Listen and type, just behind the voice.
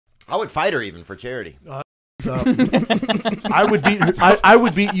I would fight her even for charity. I would beat her. I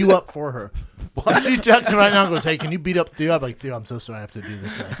would beat you up for her. If she texts me right now and goes, "Hey, can you beat up Theo?" I'm like, "Theo, I'm so sorry I have to do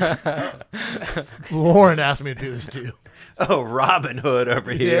this." Lauren asked me to do this to you. Oh, Robin Hood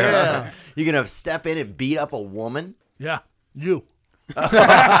over here. Yeah. You gonna step in and beat up a woman? Yeah, you.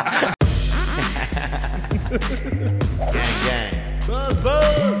 Gang, gang. Buzz,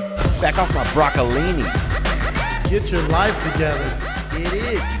 buzz. Back off my broccolini. Get your life together. It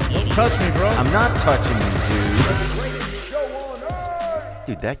is. Don't touch me, bro. I'm not touching you, dude.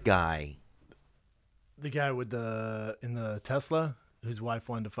 Dude, that guy. The guy with in the Tesla, whose wife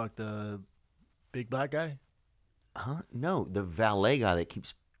wanted to fuck the big black guy. Huh? No, the valet guy that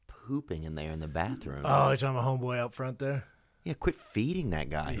keeps pooping in there in the bathroom. Oh, you're talking about homeboy out front there? Yeah, quit feeding that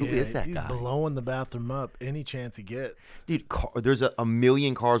guy. Yeah, Who is that he's guy? He's blowing the bathroom up any chance he gets. Dude, there's a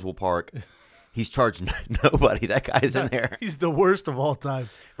million cars will park. He's charged nobody. That guy's in there. He's the worst of all time.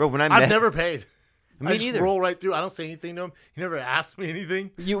 Bro, when I've never paid. Me I just neither. roll right through. I don't say anything to him. He never asks me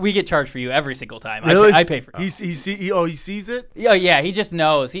anything. We get charged for you every single time. Really? I pay for it. He sees it? Oh, yeah, he just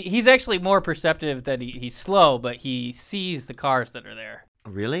knows. He's actually more perceptive that he's slow, but he sees the cars that are there.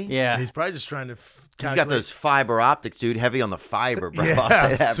 Really? Yeah. He's probably just trying to He's got those fiber optics, dude. Heavy on the fiber, bro. Yeah, I'll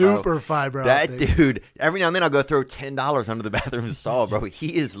say that, super bro. fiber that optics. Dude, every now and then I'll go throw $10 under the bathroom stall, bro.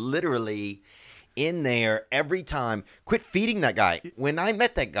 He is literally in there every time. Quit feeding that guy. When I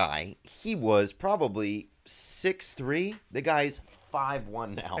met that guy, he was probably 6'3". The guy's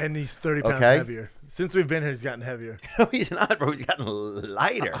 5'1" now. And he's 30 pounds heavier. Since we've been here, he's gotten heavier. No, he's not, bro. He's gotten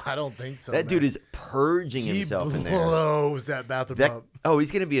lighter. I don't think so. That dude is purging himself in there. He blows that bathroom up. Oh, he's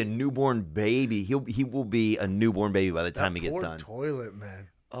gonna be a newborn baby. He will be a newborn baby by the time he gets done. Toilet, man.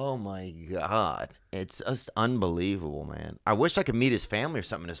 Oh my God, it's just unbelievable, man. I wish I could meet his family or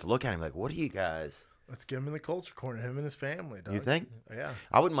something, just look at him like, what are you guys? Let's get him in the culture corner. Him and his family, dog. You think? Yeah.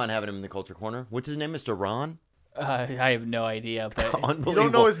 I wouldn't mind having him in the culture corner. What's his name, Mr. Ron? I have no idea, but Unbelievable. You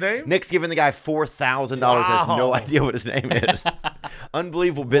don't know his name? Nick's giving the guy $4,000. Has no idea what his name is.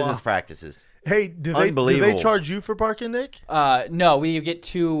 Unbelievable business practices. Hey, do they charge you for parking, Nick? No, we get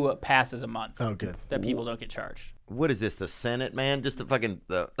 2 passes a month. Oh, good. That people don't get charged. What is this, the Senate, man? Just the fucking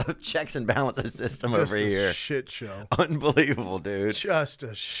the checks and balances system Just over here. Shit show. Unbelievable, dude. Just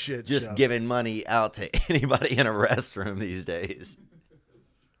a shit show. Just giving money out to anybody in a restroom these days.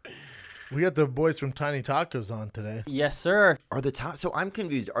 We got the boys from Tiny Tacos on today. Yes, sir. Are the so I'm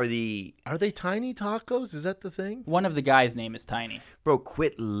confused. Are they Tiny Tacos? Is that the thing? One of the guys' name is Tiny. Bro,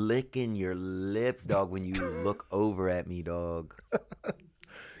 quit licking your lips, dog, when you look over at me, dog.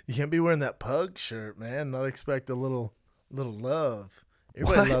 You can't be wearing that pug shirt, man. Not expect a little love.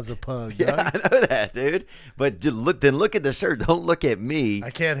 Everybody loves a pug, Yeah, dog. I know that, dude. But just look at the shirt. Don't look at me. I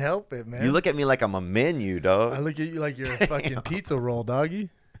can't help it, man. You look at me like I'm a menu, dog. I look at you like you're a fucking pizza roll, doggy.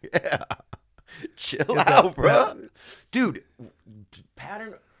 Yeah. Chill out, bro. Dude,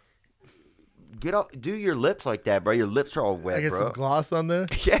 pattern. Get up. Do your lips like that, bro. Your lips are all wet, I get bro. some gloss on there.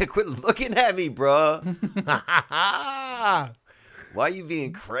 Yeah, quit looking at me, bro. Why you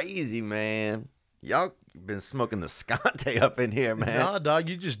being crazy, man? Y'all been smoking the Scante up in here, man. Nah, dog,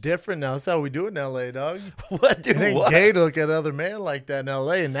 you just different now. That's how we do it in L.A., dog. What, dude? It ain't What? gay to look at other men like that in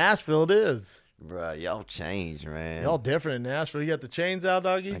L.A. In Nashville, it is. Bro, y'all changed, man. Y'all different in Nashville. You got the chains out,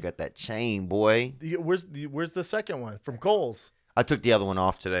 doggy? I got that chain, boy. Where's the second one? From Kohl's. I took the other one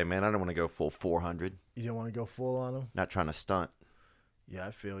off today, man. I don't want to go full 400. You didn't want to go full on them? Not trying to stunt. Yeah,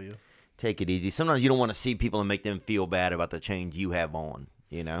 I feel you. Take it easy. Sometimes you don't want to see people and make them feel bad about the chains you have on,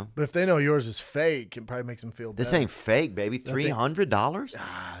 you know? But if they know yours is fake, it probably makes them feel This better. ain't fake, baby. $300?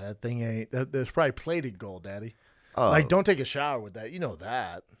 Ah, that thing ain't. There's probably plated gold, Daddy. Oh. Like, don't take a shower with that. You know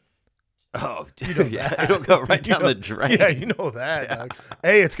that. Oh, dude. You know Yeah, that. it'll go right down the drain. Yeah, you know that. Yeah. Dog.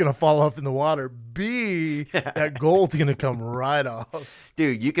 A, it's going to fall off in the water. B, that gold's going to come right off.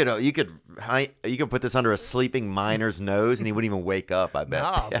 Dude, you could put this under a sleeping miner's nose and he wouldn't even wake up, I bet.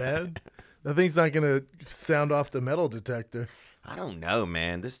 Nah, man. That thing's not going to sound off the metal detector. I don't know,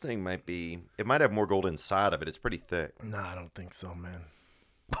 man. This thing might have more gold inside of it. It's pretty thick. Nah, I don't think so, man.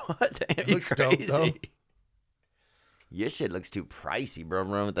 What? Damn, It you looks dope, crazy. though. Your shit looks too pricey, bro.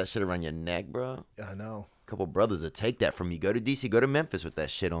 Run with that shit around your neck, bro. I know. A couple brothers will take that from you. Go to DC, go to Memphis with that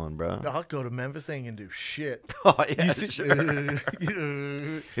shit on, bro. I'll go to Memphis. They ain't going to do shit. Oh, yeah, You see- sure.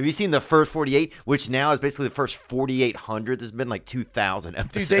 Have you seen the first 48, which now is basically the first 4,800? There's been like 2,000 Dude,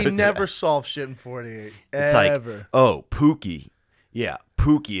 episodes. they of never that. solve shit in 48. It's Ever. like, oh, Pookie. Yeah,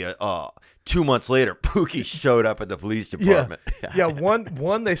 Pookie. 2 months later, Pookie showed up at the police department. Yeah,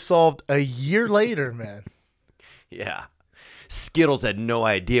 one they solved a year later, man. Yeah. Skittles had no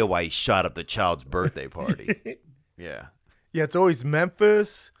idea why he shot up the child's birthday party. Yeah. Yeah, it's always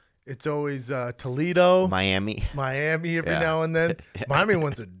Memphis. It's always Toledo, Miami. Miami every Yeah. now and then. Miami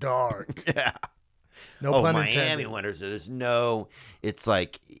ones are dark. Yeah. No Oh, pun Miami intended. winters. There's no. It's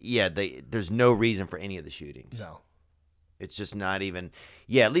like there's no reason for any of the shootings. No. It's just not even.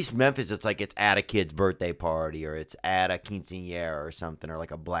 Yeah, at least Memphis, it's like it's at a kid's birthday party or it's at a quinceañera or something or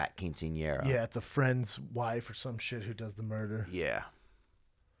like a black quinceañera. Yeah, it's a friend's wife or some shit who does the murder. Yeah.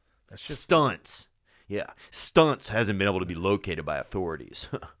 That's just Stunts. Yeah. Stunts hasn't been able to be located by authorities.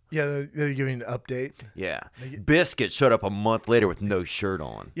 yeah. They're giving an update. Yeah. Biscuit showed up a month later with no shirt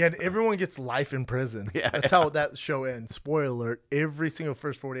on. Yeah, and everyone gets life in prison. Yeah, That's how that show ends. Spoiler alert: every single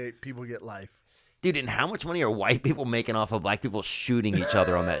first 48 people get life. Dude, and how much money are white people making off of black people shooting each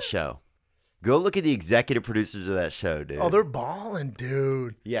other on that show? Go look at the executive producers of that show, dude. Oh, they're balling,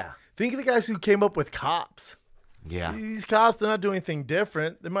 dude. Yeah. Think of the guys who came up with Cops. Yeah. These cops, they're not doing anything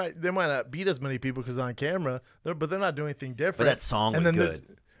different. They might not beat as many people because on camera, but they're not doing anything different. But that song was good.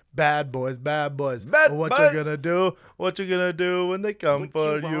 Bad boys, bad boys. Bad what boys. you gonna do? What you gonna do when they come What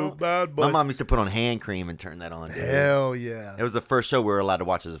for you you, want? bad boys? My mom used to put on hand cream and turn that on, dude. Hell yeah. It was the first show we were allowed to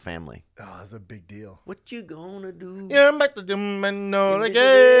watch as a family. Oh, that's a big deal. What you gonna do? Yeah, I'm back to the minority.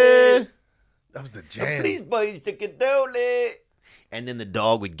 That was the jam. Please, boys, take it down, and then the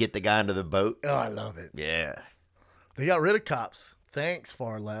dog would get the guy into the boat. Oh, I love it. Yeah. They got rid of Cops. Thanks,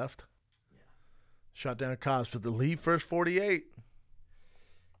 far left. Shot down Cops, but the lead first 48.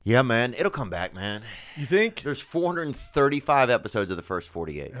 Yeah, man. It'll come back, man. You think? There's 435 episodes of the first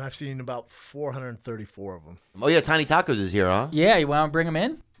 48. And I've seen about 434 of them. Oh, yeah. Tiny Tacos is here, huh? Yeah, you want to bring him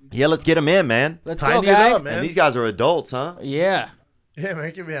in? Yeah, let's get him in, man. Let's Tighten go, it guys. up, man. And these guys are adults, huh? Yeah. Yeah,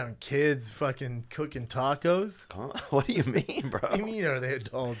 man, could be having kids fucking cooking tacos. Huh? What do you mean, bro? What do you mean are they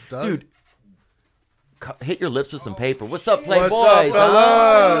adults, Doug? Dude, hit your lips with some paper. What's up, Playboys? What's up,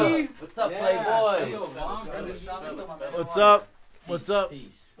 fellas? What's up, Playboys? What's up? What's up?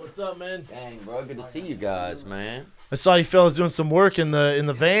 What's up, man? Dang, bro. Good to see you guys, man. I saw you fellas doing some work in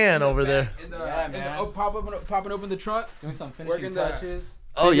the van over there. Popping open the trunk. Doing some Working finishing the- touches.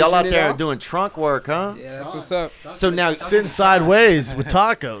 Oh, y'all out Finishing it there off? doing trunk work, huh? Yeah, that's what's up. So now, Sitting sideways with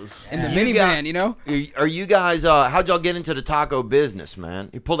tacos. In the You got- minivan, you know? are you guys, how'd y'all get into the taco business, man?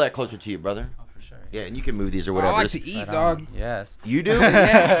 You pull that closer to you, brother. Oh, for sure. Yeah, and you can move these or I whatever. like to eat, dog. Yes. You do?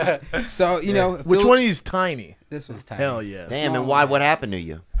 Yeah. So, you know. Which one of you's tiny? This one's It's time. Hell yeah. Damn, and Small, why? man. What happened to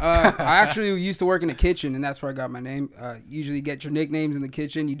you? I actually used to work in the kitchen, and that's where I got my name. Usually you get your nicknames in the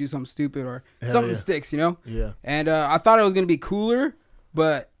kitchen. You do something stupid or Hell something yeah. sticks, you know? Yeah. And I thought it was going to be cooler,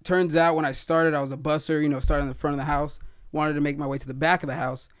 but turns out when I started, I was a busser, you know, starting in the front of the house. Wanted to make my way to the back of the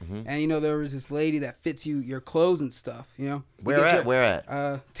house. And, you know, there was this lady that fits you your clothes and stuff, you know? You Where get at? your- Where at?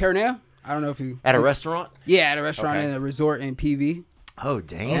 Terranea? I don't know if you... At a it's- restaurant? Yeah, at a restaurant Okay. and a resort in PV. Oh,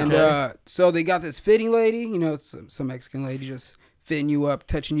 damn. And so they got this fitting lady, you know, some Mexican lady just fitting you up,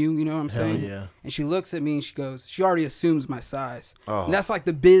 touching you, you know what I'm Hell saying? yeah. And she looks at me and she goes, she already assumes my size. Oh. And that's like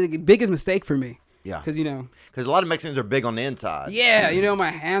the biggest mistake for me. Yeah. Because, you know, Because a lot of Mexicans are big on the inside. yeah, you know, my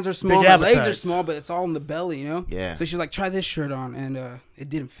hands are small, Big my legs are appetites. small, but it's all in the belly, you know? Yeah. So she's like, try this shirt on. And it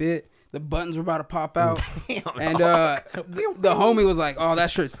didn't fit. The buttons were about to pop out. Damn, And dog. the homie was like, oh, that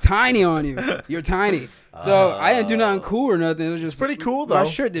shirt's tiny on you. You're tiny. So I didn't do nothing cool or nothing. It was just pretty cool, My though.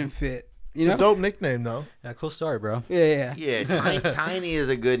 shirt didn't fit. You It's know? a dope nickname, though. Yeah, cool story, bro. Yeah. Yeah, Tiny is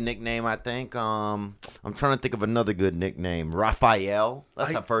a good nickname, I think. I'm trying to think of another good nickname. Raphael.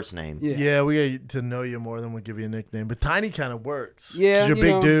 That's the first name. Yeah. Yeah, we got to know you more than we'll give you a nickname. But Tiny kind of works. 'Cause Yeah, you're a you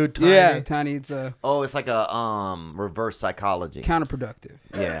big know, dude, Tiny. Yeah, tiny. It's Oh, it's like a reverse psychology. counterproductive.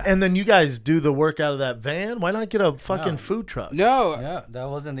 Yeah. And then you guys do the work out of that van. Why not get a fucking food truck? No, Yeah, that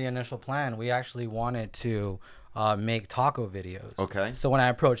wasn't the initial plan. We actually wanted to make taco videos. Okay. So when I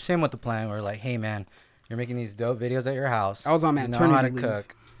approached him with the plan, we were like, "Hey, man, you're making these dope videos at your house. I was on You know how to maternity leave.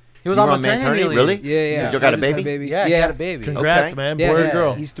 cook." He was You on were on maternity leave. Really? yeah. Did you got I a just had baby? Yeah, he yeah. had a baby. Congrats, Okay. man. Yeah, Boy or yeah.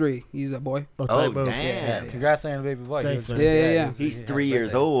 girl? He's 3. He's a boy. Oh, Oh, type of- damn. Congrats on your baby boy. Thanks, He man. was just- Yeah. he He's had a 3 years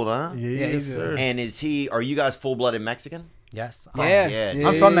birthday. old, huh? Yeah, Yeah, yes, he's a- sir. And are you guys full-blooded Mexican? Yes. Yeah, yeah.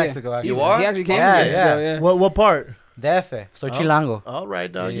 I'm from Mexico, actually. You are? He actually came Yeah, from Mexico. yeah. Yeah. What part? DF. So Chilango. All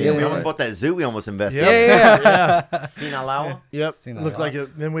right, dog. Yeah, Yeah, we Yeah. almost bought that zoo we almost invested Yep. in. Yeah. Yeah. Sinaloa? Yep. Seen a Looked lot. like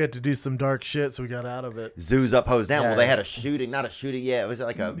it. Then we had to do some dark shit, so we got out of it. Zoo's up, hose down. Yeah, Well, they had a it's- shooting, not a shooting, yeah. It was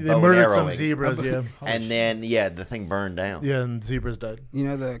like a They bow and murdered some arrowing. zebras, yeah. And then, the thing burned down. Yeah, and zebras died. You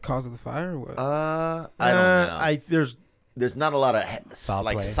know the cause of the fire or what? I don't know. There's There's not a lot of Foul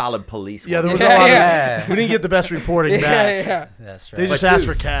play. solid police. yeah, work. there was Yeah, a lot yeah. of. We didn't get the best reporting yeah, back. yeah. That's They right. just But asked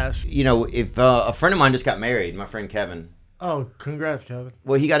dude- for cash. You know, if a friend of mine just got married, my friend Kevin. Oh, congrats, Kevin.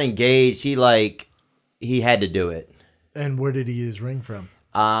 Well, he got engaged. He had to do it. And where did he use his ring from?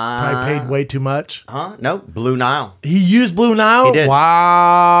 Probably paid way too much. Huh? No, Blue Nile. He used Blue Nile. He did.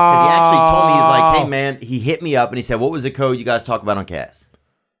 Wow. Because he man, he hit me up and he said, "What was the code you guys talk about on Cass?"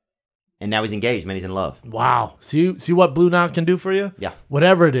 And now he's engaged, man. He's in love. Wow. See what Blue Nile can do for you? Yeah.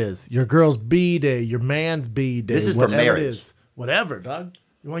 Whatever it is. Your girl's B-day, your man's B-day. This is for whatever marriage. it is. Whatever, dog.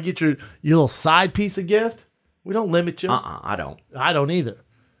 You want to get your little side piece of gift? We don't limit you. I don't. I don't either.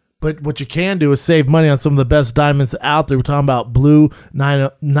 But what you can do is save money on some of the best diamonds out there. We're talking about Blue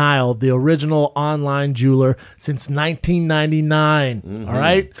Nile, the original online jeweler since 1999. All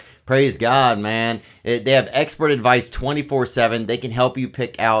right? Praise God, man. They have expert advice 24/7. They can help you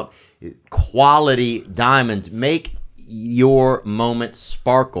pick out quality diamonds. Make your moment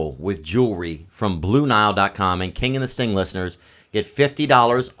sparkle with jewelry from BlueNile.com. And King and the Sting listeners get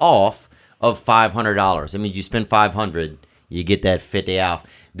 $50 off of $500. That means you spend $500, you get that 50 off.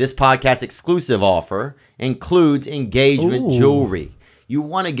 This podcast exclusive offer includes engagement jewelry. You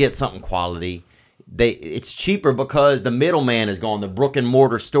want to get something quality. It's cheaper because the middleman is gone. The brick and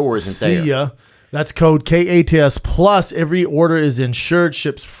mortar store isn't there. See ya. That's code KATS plus. Every order is insured,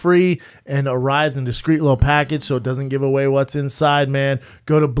 ships free, and arrives in a discreet little package so it doesn't give away what's inside, man.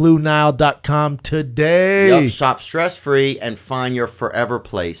 Go to BlueNile.com today. Yep, shop stress-free and find your forever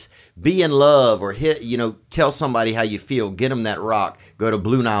place. Be in love or tell somebody how you feel. Get them that rock. Go to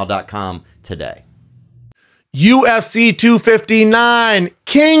BlueNile.com today. UFC 259.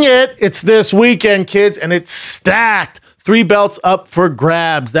 King it. It's this weekend, kids, and it's stacked. 3 belts up for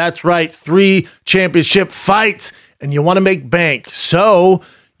grabs. That's right. 3 championship fights, and you want to make bank. So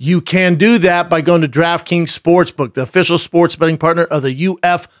you can do that by going to DraftKings Sportsbook, the official sports betting partner of the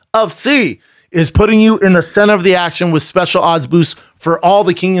UFC, is putting you in the center of the action with special odds boosts for all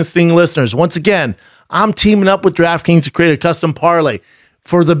the King and Sting listeners. Once again, I'm teaming up with DraftKings to create a custom parlay.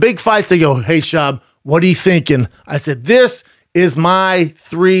 For the big fights, they go, "Hey, Schaub, what are you thinking?" I said, "This is my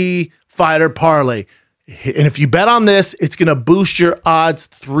 3-fighter parlay. And if you bet on this, it's going to boost your odds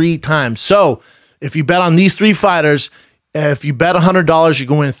 3 times. So if you bet on these 3 fighters, if you bet $100, you're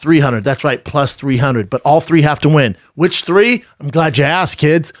going to win $300. That's right, plus 300. But all 3 have to win. Which 3? I'm glad you asked,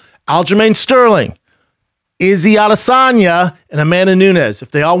 kids. Aljamain Sterling, Izzy Adesanya, and Amanda Nunes.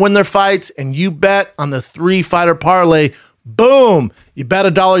 If they all win their fights and you bet on the 3-fighter parlay, boom, you bet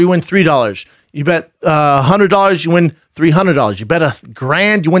 $1, you win $3. You bet $100, you win $300. You bet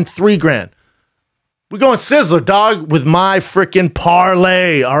 $1,000, you win $3,000. We're going Sizzler, dog, with my freaking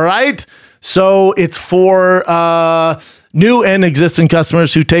parlay, all right? So it's for new and existing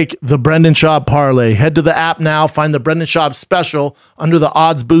customers who take the Brendan Schaub parlay. Head to the app now, find the Brendan Schaub special under the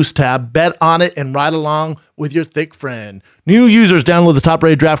Odds Boost tab, bet on it, and ride along with your thick friend. New users, download the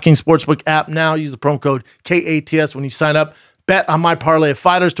top-rated DraftKings Sportsbook app now. Use the promo code KATS when you sign up. Bet on my parlay of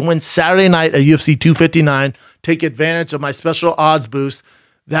fighters to win Saturday night at UFC 259. Take advantage of my special odds boost.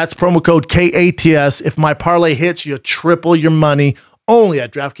 That's promo code KATS. If my parlay hits, you triple your money only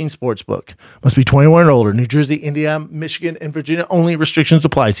at DraftKings Sportsbook. Must be 21 or older. New Jersey, Indiana, Michigan, and Virginia. Only restrictions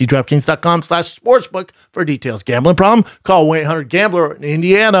apply. See DraftKings.com/sportsbook for details. Gambling problem? Call 1-800-GAMBLER. In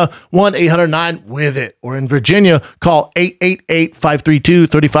Indiana, 1-800-9-WITH-IT. Or in Virginia, call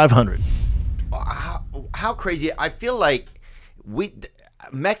 888-532-3500. How crazy. I feel like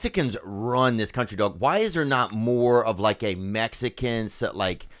Mexicans run this country, dog. Why is there not more of like a Mexican,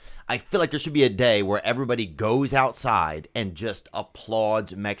 I feel like there should be a day where everybody goes outside and just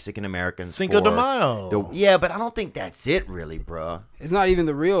applauds Mexican Americans. Cinco de Mayo. Yeah, but I don't think that's it really, bro. It's not even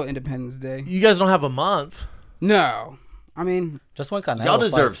the real Independence Day. You guys don't have a month. No. I mean, just one Canelo. Y'all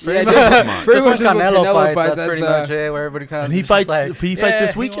deserve fights. 6 months. Just one Canelo Canelo fights. fights, That's pretty much it. Where everybody comes. And he fights. He fights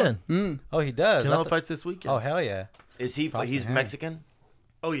this weekend. Oh, he does. Canelo fights this weekend. Oh, hell yeah. Is he? He's Mexican.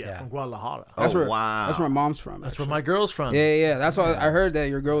 Oh yeah, from Guadalajara. Wow. That's where my mom's from. That's where my girl's from. Yeah. That's why I heard that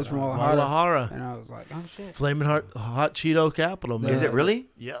your girl was from Guadalajara. And I was like, oh shit. Flaming hot Cheeto capital, man. Is it really?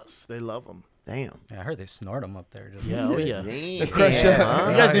 Yes, they love them. Damn. Yeah, I heard they snort them up there. Just Yeah, oh yeah. The crush You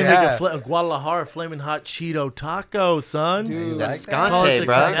guys need to make a Guadalajara flaming hot Cheeto taco, son. Dude, That's Call it Scante, the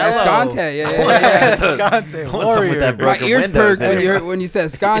bro. Canelo. That's Scante, yeah. Escante I want some with that My broken ears windows perked in it. when you said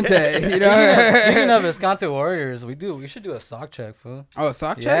Scante. You know? Speaking of Escante Warriors, we should do a sock check, fool. Oh, a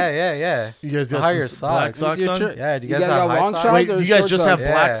sock check? Yeah. You guys got Hire some black socks. socks on? Yeah, do you You guys guys have got high long socks? shots? Wait, or you guys short just have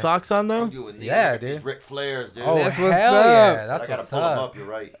socks? black Yeah. socks on though? Yeah, dude. Ric Flairs, dude. Oh, That's what's hell up. yeah. That's I gotta what's pull them up. up. You're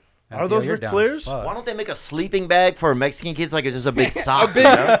right. Are those You're Ric down as Flairs? fuck. Why don't they make a sleeping bag for Mexican kids like it's just a big sock? you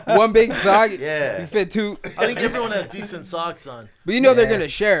know? One big sock. Yeah. You fit 2. I think everyone has decent socks on. But you know they're gonna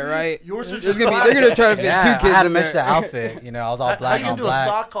share, right? Yours are There's just gonna be, black. they're gonna try to fit Yeah, two I kids. had to in match there. the outfit. You know, I was all How black you can on do a black.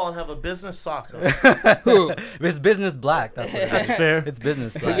 sock call and have a business sock on? Who? It's business black. That's what it That's is. fair. It's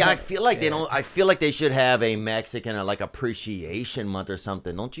business But black. yeah, I feel like they don't. I feel like they should have a Mexican like appreciation month or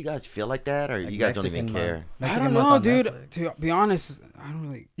something. Don't you guys feel like that, or Like you guys don't even Mexican care? month. I Mexican don't month know, on dude. Netflix. To be honest, I don't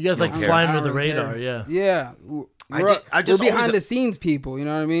really. You guys like care. flying I under don't the really radar, care. yeah. Yeah. I We're, just we're always- behind the scenes people. You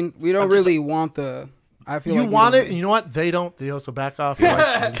know what I mean? We don't I'm just really want the. I feel You like want we it, don't- and you know what? They don't. They also back off. My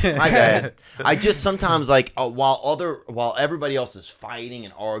bad. I just sometimes like while everybody else is fighting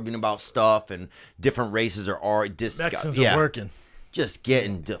and arguing about stuff and different races are Mexicans yeah, are working. just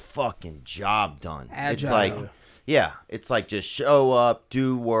getting the fucking job done. It's Agile. like, yeah, it's like just show up,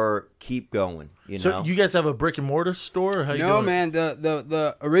 do work, keep going. You know. So you guys have a brick and mortar store? Or how you No, doing? man.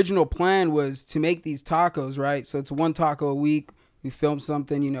 The original plan was to make these tacos, right? So it's one taco a week. We film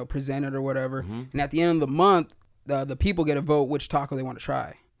something, you know, present it or whatever. And at the end of the month, the people get a vote which taco they want to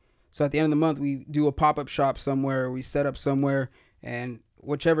try. So at the end of the month, we do a pop-up shop somewhere. We set up somewhere, and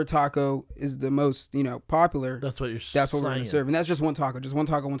whichever taco is the most, you know, popular, That's what what we're going saying. to serve. And that's just one taco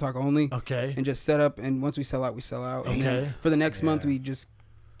only. Okay. And just set up, and once we sell out, we sell out. And then Okay. for the next month, we just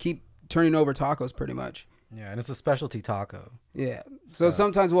keep turning over tacos pretty much. Yeah, and it's a specialty taco. Yeah. So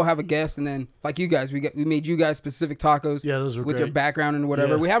sometimes we'll have a guest, and then like you guys, we made you guys specific tacos. Yeah, those were with great. your background and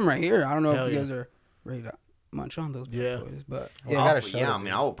whatever. Yeah. We have them right here. I don't know Hell if you yeah. guys are ready to munch on those bad Yeah. boys, but Well, yeah. I gotta show Yeah, it, I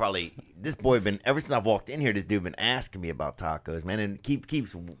mean, I will probably. This boy been ever since I walked in here. This dude been asking me about tacos, man, and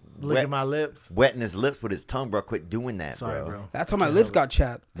keeps Licking my lips. wetting his lips with his tongue, bro. Quit doing that, Sorry, bro. That's how my lips got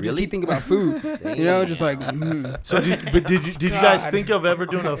chapped. I just Really? keep thinking about food. You know, just like So did you guys think of ever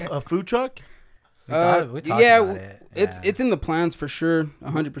doing a food truck? We talked about it. it's in the plans for sure,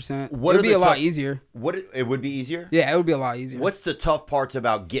 100%. What It'd are be the a lot tough- easier. What it would be easier? Yeah, it would be a lot easier. What's the tough parts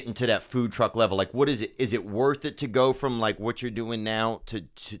about getting to that food truck level? Like, what is it? Is it worth it to go from like what you're doing now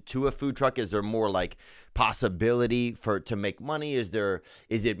to a food truck? Is there more like possibility to make money? Is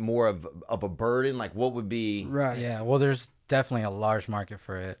it more of a burden? Like, what would be? right? Yeah, well, there's definitely a large market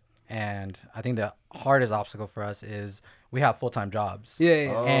for it. And I think the hardest obstacle for us is we have full-time jobs. Yeah,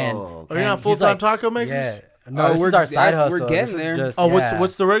 yeah. And, Oh, Are you not he's full-time like- taco makers? Yeah. Oh, No, this we're- is our side that's- hustle. we're This getting is there. just- Oh, yeah.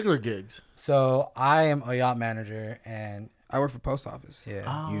 what's the regular gigs? So I am a yacht manager, and I work for post office.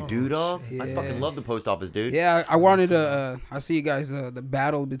 yeah. You do, dog? I Yeah. fucking love the post office, dude. Yeah, I wanted to. I see you guys the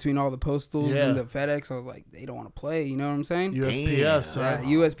battle between all the postals Yeah. and the FedEx. I was like, they don't want to play. You know what I'm saying? USPS. Yeah,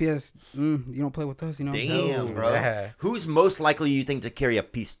 USPS. You don't play with us. You know. What I'm saying? Damn, bro. Yeah. Who's most likely you think to carry a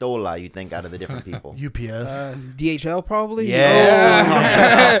pistola? You think out of the different people? UPS. DHL probably.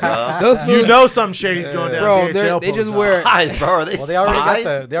 Yeah. Those You fools- know some shady's going down. bro. DHL They just posts. wear. Spies, bro. Are they Well, they already spies?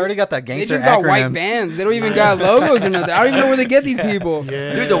 got the They gangster just got white acronyms. vans. They don't even got logos or nothing. I don't even know where they get these people.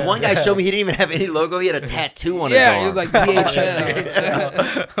 Yeah. Dude, the one guy showed me he didn't even have any logo. He had a tattoo on his Yeah, arm. he was like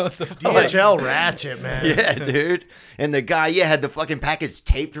DHL. DHL ratchet, man. Yeah, dude. And the guy, had the fucking package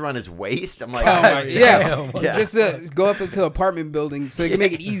taped around his waist. I'm like, Oh my, yeah. Yeah. Just go up into an apartment building so they can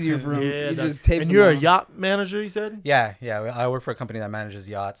make it easier for him. Yeah, You that- just tape and some you're a on. yacht manager, you said? Yeah. I work for a company that manages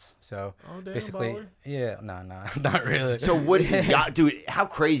yachts. So Oh, damn, basically, baller. yeah, no, not really. So what yacht, dude? How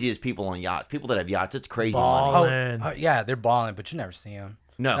crazy is people on yachts? People that have yachts, it's crazy money. Ball. oh, man. yeah, they're balling, but you never see them.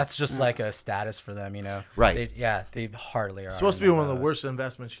 No. That's just like a status for them, you know. Right. They hardly are. It's supposed to on be one of the boats. worst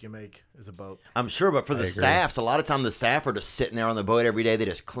investments you can make is a boat. I'm sure, but for the agree. staffs, a lot of time the staff are just sitting there on the boat every day. They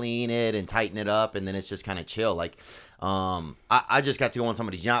just clean it and tighten it up, and then it's just kind of chill. Like, I just got to go on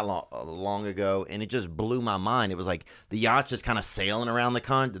somebody's yacht long ago, and it just blew my mind. It was like the yacht's just kind of sailing around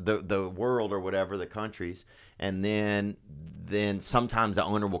the world or whatever, the countries, and then sometimes the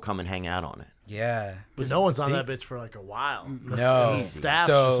owner will come and hang out on it. Yeah. But no one's on that bitch for like a while. No. The staff's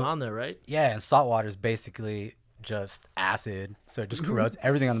So- just on there, right? Yeah, and salt water is basically just acid, so it just corrodes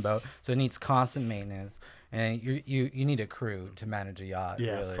everything on the boat. So it needs constant maintenance, and you need a crew to manage a yacht.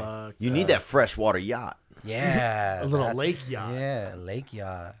 Yeah, really. fuck. You need that freshwater yacht. Yeah, A little that's- lake yacht. Yeah, lake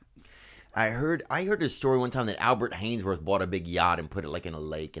yacht. I heard a story one time that Albert Hainsworth bought a big yacht and put it like in a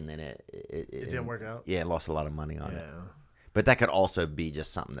lake, and then it didn't work out. Yeah, it lost a lot of money on it. Yeah. But that could also be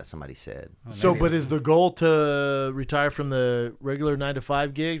just something that somebody said. So, but is the goal to retire from the regular 9 to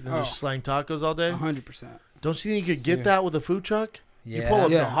 5 gigs and just slang tacos all day? 100%. Don't you think you could get that with a food truck? You pull Yeah.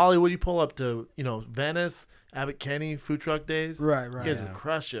 up Yeah. to Hollywood, you pull up to, Venice, Abbott Kinney, food truck days. Right. You guys Yeah. would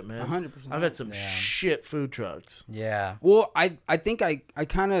crush it, man. 100%. I've had some Yeah. shit food trucks. Yeah. Well, I think I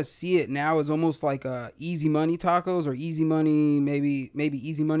kind of see it now as almost like easy money tacos or easy money, maybe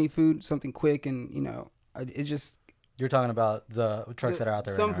easy money food, something quick and it just You're talking about the trucks that are out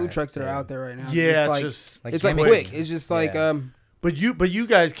there. Some right now, food right? trucks that are out there right now. Yeah, like, just Like it's like gimmick. quick. It's just like Yeah. But you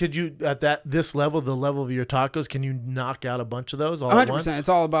guys, could you at this level, the level of your tacos, can you knock out a bunch of those all at once? 100%. It's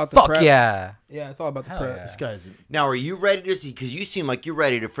all about the Fuck prep. yeah. Yeah, it's all about the Hell prep. yeah. This guy's Now, are you ready to see? Because you seem like you're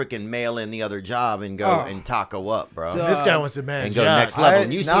ready to freaking mail in the other job and go Oh. and taco up, bro. Duh. this guy wants to manage And go yachts. next level.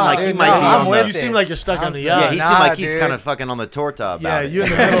 And you seem like you dude, might be I'm on with the. You seem like you're stuck on the Yeah, yacht. he Nah, seemed like he's dude. kind of fucking on the torta about Yeah, it. you in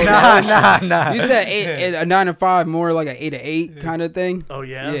the middle of the ocean. Nah. You said a 9 to 5, more like a 8 to 8 kind of thing. Oh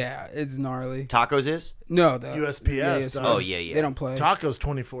yeah. Yeah, it's gnarly. Tacos is? No, the USPS, yeah, dog. Oh, yeah. They don't play. Tacos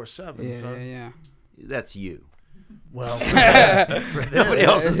 24/7. Yeah, son. yeah. That's you. Well, Nobody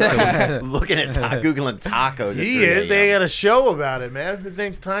else is looking at googling tacos. at he 3 is. They a.m. got a show about it, man. His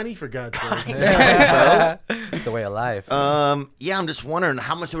name's Tiny, for God's sake. It's a way of life. Yeah, I'm just wondering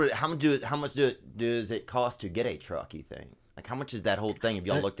how much does it cost to get a truck? You think? Like, how much is that whole thing? Have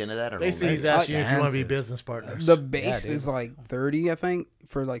y'all looked into that? Or Basically, he's no? asking you if you want to be Expensive. business partners. The base dude. is like 30, I think,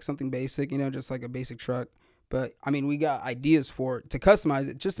 for like something basic, just like a basic truck. But I mean, we got ideas for it to customize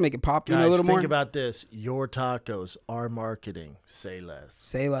it just to make it pop, Guys, a little think more. about this. Your tacos are marketing. Say less.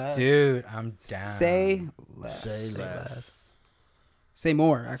 Say less. Dude, I'm down. Say less. Say less. Say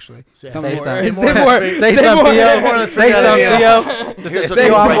more, actually. Say Some Say more. something. Say more. Say Say something, more. Theo. Say something, Theo. Here's say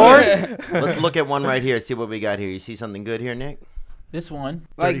a one right more. here. Let's look at one right here. See what we got here. You see something good here, Nick? This one.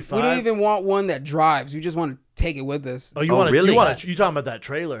 Like, we 35? don't even want one that drives. We just want to take it with us. Oh, you Oh, want to? really? You want to? You talking about that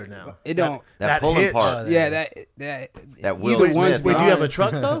trailer now? It don't. That pulling hitch. part. Yeah, that Will either one's Smith, Wait, do you have a fine.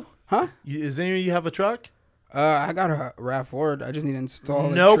 truck though? Huh? Is any of you have a truck? I got a RAV4. I just need to install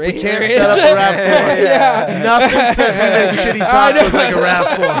the Nope, we trailer. can't set up a RAV4. Yeah. Nothing says we make shitty tacos like a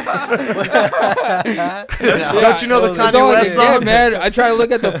RAV4. Don't you know the It's all Kanye I West can get, song? man. I tried to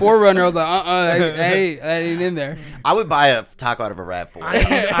look at the Forerunner. I was like, that ain't in there. I would buy a taco out of a RAV4. I ain't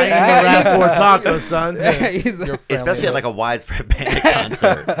no RAV4 taco, son. He's like, Especially at like a widespread panic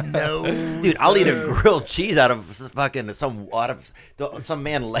concert. No, Dude, I'll eat a grilled cheese out of fucking some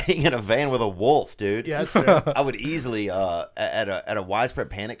man laying in a van with a wolf, dude. Yeah, that's fair. I would easily at a widespread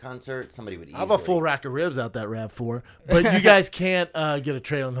panic concert, somebody would easily. I have a full rack of ribs out that RAV4, but you guys can't get a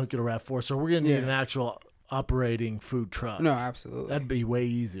trailer and hook it to a RAV4, so we're gonna need Yeah. an actual operating food truck. no, absolutely. That'd be way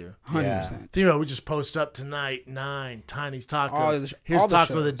easier. 100%. Think about it, we just post up tonight, 9, Tiny's Tacos. All the Here's all the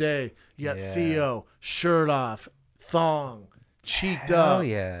taco of the shows. day. You got Yeah. Theo, shirt off, thong, cheeked Hell up,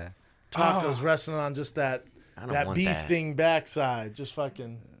 yeah. tacos resting on just that don't want bee that. sting backside. Just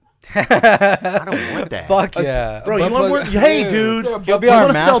fucking. I don't want that. Fuck yeah. Bro, butt you want plug- hey, dude, He'll be you our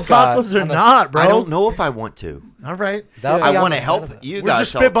want to sell mascot tacos or on the- not, bro? I don't know if I want to. All right. That'll be I on want to the help side of it. you We're guys.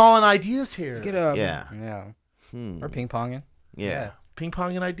 just sell- spitballing ideas here. Get a Yeah. Yeah. Hmm. Or ping ponging. Yeah. Ping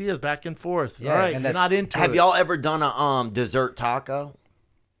ponging ideas back and forth. Yeah, All right, and you're that- not into Have it. y'all ever done a dessert taco?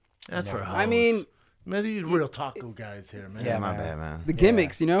 That's for I mean, man, these real taco guys here, man. Yeah, My man. bad, man. the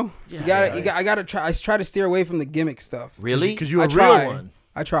gimmicks, I gotta try. I try to steer away from the gimmick stuff. Really? Because you're I a try. real one.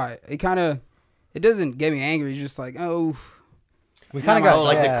 I try. It doesn't get me angry. It's just like, oh, We kind of got Oh,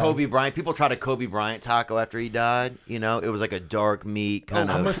 like yeah. the Kobe Bryant. People tried a Kobe Bryant taco after he died. You know, it was like a dark meat Oh,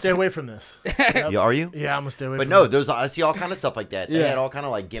 kind I'm gonna of. stay away from this. Yep. Yeah, are you? Yeah, I'm gonna stay away But from no, this. I see all kind of stuff like that. They Yeah. had all kind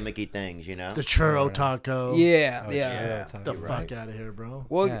of like gimmicky things, you know. The churro taco. yeah. Yeah. Get the fuck out of here, bro.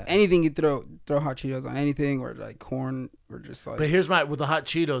 Well, Yeah. anything you throw hot Cheetos on anything, or like corn, or just like But here's with the hot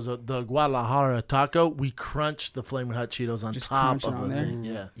Cheetos, the Guadalajara taco, we crunch the flaming hot Cheetos on Just top crunch it of on it. there?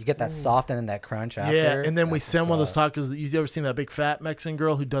 Yeah. You get that soft and then that crunch after. Yeah, and then we That's send one of those what's up. tacos. That you ever seen that big fat Mexican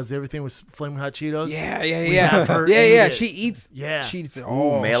girl who does everything with flaming hot Cheetos? yeah, We have her yeah, eat yeah. it. She eats. Yeah. She eats it Ooh,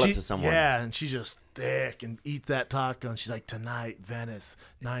 all. mail it She- to someone. Yeah, and she's just thick and eats that taco, and she's like, tonight, Venice,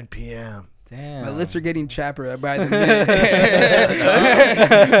 9 p.m. Damn. My lips are getting chapper by the minute.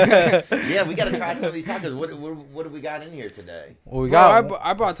 Yeah, we got to try some of these tacos. What do we got in here today? Well, we Bro, got.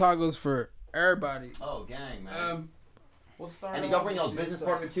 I bought tacos for everybody. Oh, gang, man. We'll start. and you got to bring y'all business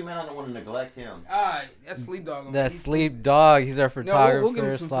partner too, man. I don't want to neglect him. That's Sleep Dog. That sleep dog. He's our we'll photographer give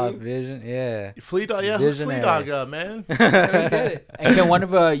him some slash food. vision. Yeah. Flea dog, yeah, hook Flea Visionary. dog up, man. Let's get it. And can one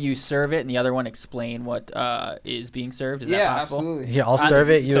of you serve it and the other one explain what is being served? Is that Yeah, possible? absolutely. Here, I'll Ah,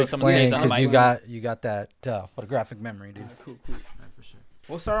 serve it. You so someone explain stays on the because mic. you got that photographic memory, dude. Cool.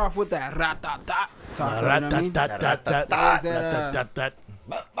 We'll start off with that rat-tat-tat taco. You know what I mean?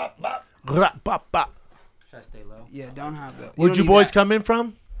 Rat-tat-tat. Should I stay low? Yeah, don't have that. Where'd you boys come in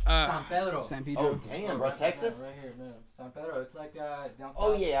from? San Pedro. San Oh, Pedro. damn, bro. Texas? Right here, man. San Pedro. It's like down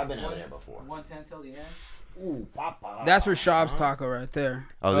Oh, yeah, I've been over there before. 110 till the end. Ooh, papa. That's for Schaub's taco right there.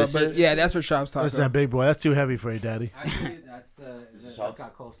 Oh, this is? Yeah, that's for Schaub's taco. Listen, big boy, that's too heavy for you, daddy. Actually, that's Schaub's?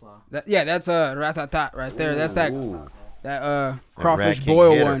 got coleslaw. That's rat-tat-tat right there. That's that Ooh. crawfish rat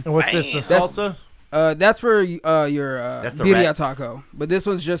boil can't get her. one. And what's this, the That's- salsa? That's for your That's the birria rat. taco. But this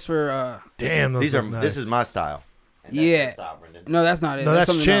one's just for Damn, those These are. look nice. This is my style. And that's Yeah. your style, Brendan. No, that's not it. No, that's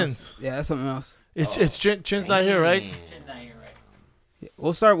something Chin's. else. Yeah, that's something else. It's Chin's not here, right? Chin's not here, right? Yeah,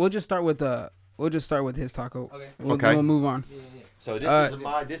 we'll just start with his taco. Okay. Okay. We'll move on. So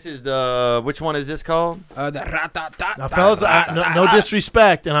this is the which one is this called? The ratata. Now, fellas, no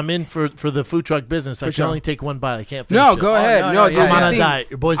disrespect, and I'm in for the food truck business. I can sure. only take one bite. I can't finish No, it. go ahead. no, No, no, dude. yeah, I'm on this a thing- diet.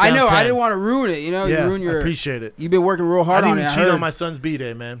 Your boy's I down know. 10. I didn't want to ruin it. You know, Yeah, you ruined I your. appreciate it. You've been working real I hard didn't on it. even I cheat heard. on my son's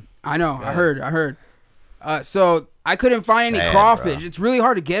b-day, man. I know. I heard. So I couldn't find any Sad, crawfish. bro. It's really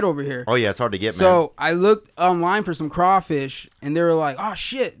hard to get over here. Oh yeah, it's hard to get, man. So I looked online for some crawfish, and they were like, "Oh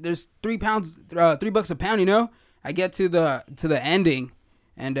shit, there's $3 a pound." You know, I get to the ending,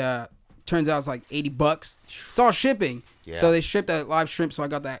 and turns out it's like $80. It's all shipping. Yeah. So they shipped that live shrimp, so I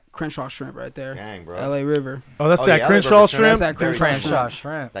got that Crenshaw shrimp right there. Dang, bro. L.A. River, Oh, that's Oh, that yeah, Crenshaw River shrimp? That's that Very Crenshaw nice. Crenshaw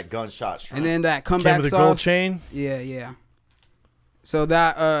shrimp. That gunshot shrimp. and then that Came comeback with a sauce. gold chain. Yeah. So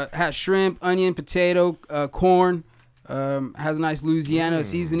that has shrimp, onion, potato, corn. Has a nice Louisiana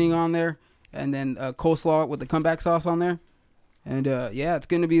seasoning on there, and then coleslaw with the comeback sauce on there. And yeah, it's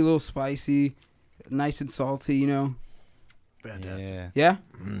gonna be a little spicy, nice and salty. You know. Yeah. Yeah,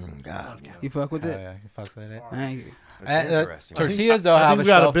 God, you fuck with Oh, it. yeah. You fucks with it. Thank you. that's interesting. Tortillas though I have think a we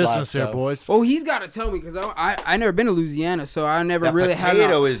got a shelf business life, here, so- boys. Oh, he's got to tell me because I never been to Louisiana, so I never That really had.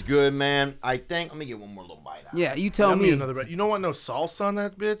 potato is good, man. I think. Let me get one more little bite out. Yeah, you tell Tell me me. another bite. You don't want no salsa on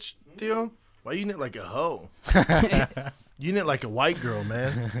that bitch, Theo? Why you knit like a hoe? You knit like a white girl,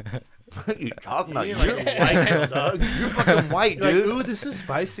 man. What are you talking about? You You're, knit like a white girl, dog. you're fucking white, You're like, dude. ooh, this is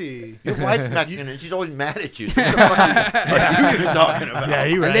spicy. Your wife's Mexican and she's always mad at you. So what the fuck are you talking about? Yeah,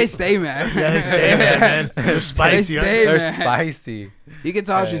 you right. And they stay mad. Yeah, they stay mad, man. They're spicy. aren't stay they? They're man. spicy. You can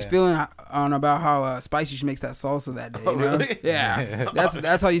tell she's Yeah. feeling on about how spicy she makes that salsa that day. You know? really? Yeah,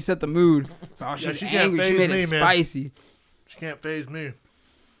 that's how you set the mood. So she's she can't angry. She faze made me, it man. spicy. She can't phase me.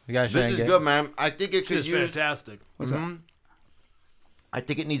 You guys This shouldn't is get. good, man. I think it could She's use. fantastic. What's I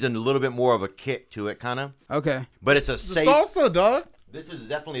think it needs a little bit more of a kick to it, kind of. up? Okay. But it's a The safe. salsa, dog. This is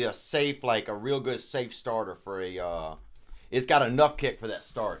definitely a safe, like a real good safe starter for a. It's got enough kick for that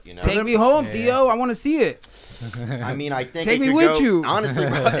start, you know. Take me home, Yeah. Theo. I want to see it. I mean, I think Take it me could with go, you. Honestly,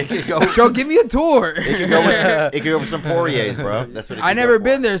 bro, it could go. Show, give me a tour. It could go with. It could go with some Poiriers, bro. That's what. It I could never go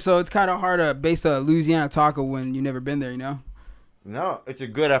been for. there, so it's kind of hard to base a Louisiana taco when you never been there. You know. No, it's a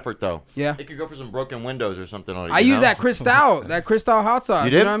good effort though. Yeah. It could go for some broken windows or something on it. I you use know? that Cristal hot sauce. You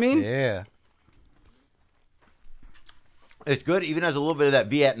You, did? know what I mean? Yeah. It's good. Even has a little bit of that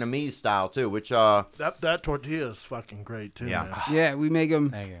Vietnamese style too, which That tortilla is fucking great too, Yeah. man. Yeah, we make them.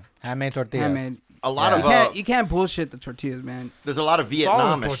 Thank you. Handmade tortillas. Handmade. a lot Yeah. of You can't bullshit the tortillas, man. there's a lot of It's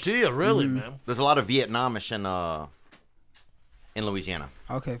all in Vietnamish. tortilla, really, man. There's a lot of Vietnamish in Louisiana.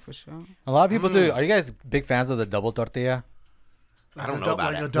 Okay, for sure. A lot of people do. Are you guys big fans of the double tortilla? I don't know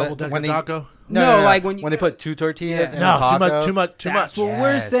about like it. a double decker When they- taco. No, like when you- they put two tortillas Yeah. in a No, taco. too much. That's what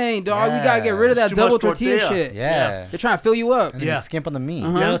we're Yes, saying, dog. We gotta get rid of It's that too much double tortilla tortilla. shit. Yeah. They're trying to fill you up. And then Yeah. you skimp on the meat.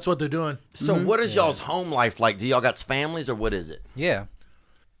 Uh-huh. Yeah, that's what they're doing. So what is y'all's home life like? Do y'all got families or what is it? Yeah.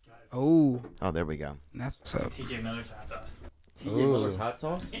 Oh, Oh, there we go. that's what's up. TJ Miller's hot sauce. TJ Miller's hot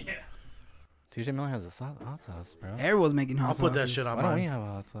sauce. Yeah. TJ Miller has a hot sauce, bro. Everyone's making hot I'll put that sauces. shit on Why don't we mine. have a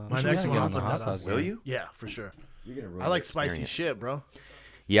hot sauce? My We next gotta one, get I'll on the put hot that on. sauce. Will you? Yeah, for sure. You're gonna ruin I like the spicy experience. shit, bro.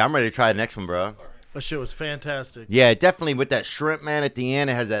 Yeah, I'm ready to try the next one, bro. That shit was fantastic. Yeah, definitely with that shrimp, man. At the end,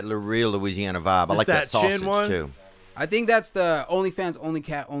 it has that real Louisiana vibe. I Is like that that chin sausage one? too. I think that's the OnlyFans, only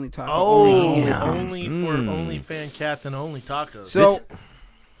cat, only taco. Oh, only only OnlyFans. for only fan cats and only tacos. So, This-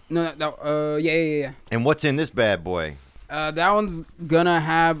 no, yeah. And what's in this bad boy? That one's gonna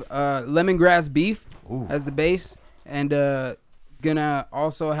have lemongrass beef as the base, and gonna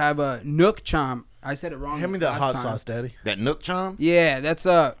also have a nook chomp. I said it wrong. Hand me that last hot time. sauce, daddy. That nook chom? Yeah, that's it's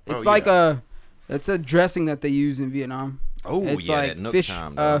Oh, like yeah. it's a dressing that they use in Vietnam. Oh, It's yeah, like that nook fish,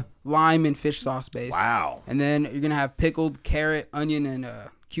 chom, dog. lime and fish sauce base. Wow. And then you're gonna have pickled carrot, onion, and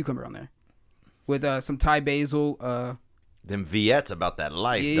cucumber on there, with some Thai basil. Them Viets about that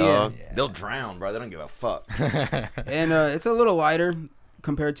life, Yeah. dog. Yeah. They'll drown, bro. They don't give a fuck. And it's a little lighter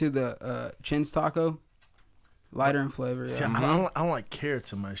compared to the Chin's taco. Lighter in flavor. See, Yeah. I don't like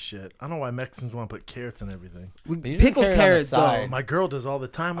carrots in my shit. I don't know why Mexicans want to put carrots in everything. We But you pickled just carrot on the carrots though. side. My girl does all the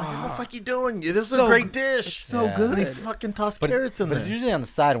time. I'm like, what the fuck you doing? This is so a great good. dish. It's so Yeah. And they good. fucking toss But, carrots in but there. it's usually on the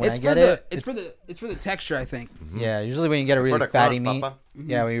side when It's I for get the it. it's for the texture, I think. Yeah, usually when you get a For really the fatty crunch, meat. papa.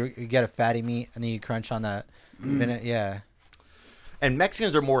 Yeah, when you get a fatty meat and then you crunch on that. Minute, yeah. And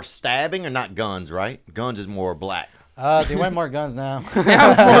Mexicans are more stabbing or not guns, right? Guns is more black. They want more guns now.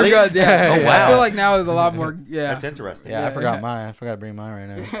 Now it's more Really? guns, yeah. Oh, wow. I feel like now is a lot more. Yeah. That's interesting. Yeah, I forgot mine. I forgot to bring mine right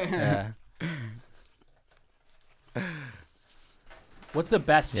now. Yeah. What's the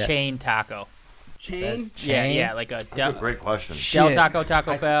best Yeah. chain taco? Chain? Yeah, like a That's a great question. Del Shit. Taco,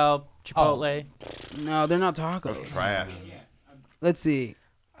 Taco Bell, Chipotle. No, they're not tacos. Trash. Let's see.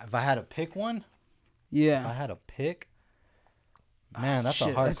 If I had to pick one, if I Yeah. had to pick, man, that's a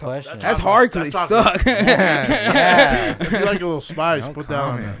Shit, hard question. That's hard because they That's suck. yeah. If you like a little spice, No put that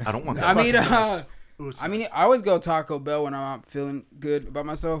on comment. there. I don't want that. I mean, Ooh, it's I always go Taco Bell when I'm not feeling good about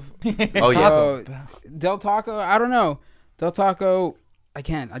myself. Oh, yeah. So, Del Taco, I don't know. Del Taco, I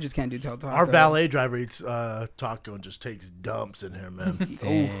just can't do Del Taco. Our valet driver eats taco and just takes dumps in here, man.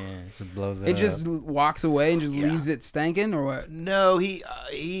 Ooh. It blows it It up. just walks away and just leaves it stinking, or what? No, I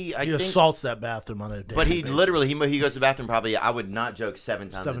He think, assaults that bathroom on a day. but he literally he goes to the bathroom probably. I would not joke 7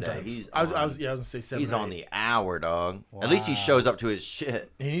 times seven a day. times. He's I was on- gonna say 7. He's or on 8. the hour, dog. At least he shows up to his shit.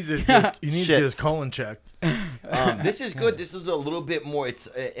 He needs to he needs to Shit. get his colon checked. This is good. This is a little bit more.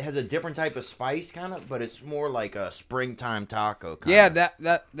 It has a different type of spice, kind of, but it's more like a springtime taco. Yeah,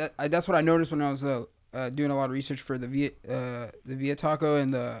 Kinda. that's what I noticed when I was doing a lot of research for the Viet taco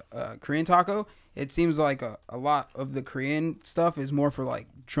and the Korean taco. It seems like a lot of the Korean stuff is more for like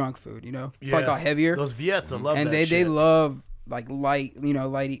drunk food. You know, it's like Yeah. a heavier, Those Viets, I love and that they shit. love like light,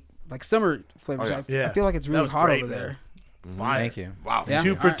 light like summer flavors. Oh, yeah. Yeah. I feel like it's That really was hot great, over man. there. Fire. Thank you. Wow. Yeah.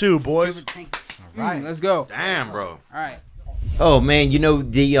 2 for Alright. 2, boys. Right. Let's go. Damn, bro. All right. Oh man, you know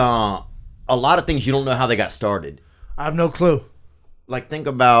the a lot of things you don't know how they got started. I have no clue. Like think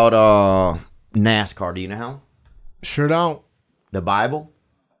about NASCAR. Do you know how? Sure don't. The Bible.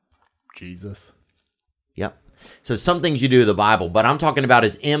 Jesus. Yep. So some things you do the Bible, but I'm talking about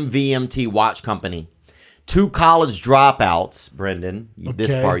is MVMT Watch Company. 2 college dropouts, Brendan.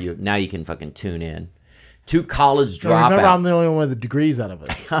 This Okay. part now you can fucking tune in. 2 college No, remember, I'm dropouts. the only one with the degrees out of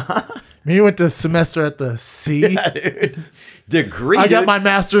it. You went to semester at the C. Degree. I got dude. my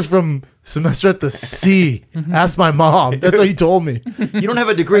master's from semester at the C. Ask my mom. That's what he told me. You don't have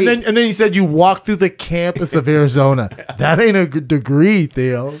a degree. And then you said you walked through the campus of Arizona. That ain't a good degree,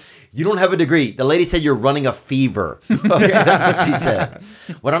 Theo. You don't have a degree. The lady said you're running a fever. Okay, that's what she said.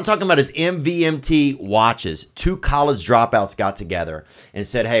 What I'm talking about is MVMT watches. 2 college dropouts got together and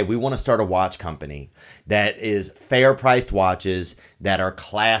said, hey, we want to start a watch company that is fair priced watches that are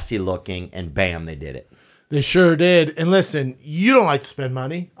classy looking, and bam, they did it. They sure did. And listen, you don't like to spend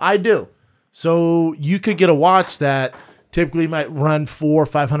money. I do. So you could get a watch that typically might run $400 or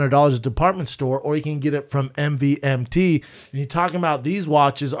 $500 at a department store, or you can get it from MVMT. And you're talking about these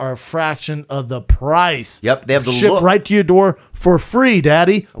watches are a fraction of the price. Yep, they have the shipped look. right to your door for free,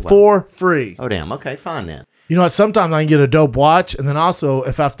 Daddy. For free. Oh, damn. Okay, fine then. You know what? Sometimes I can get a dope watch, and then also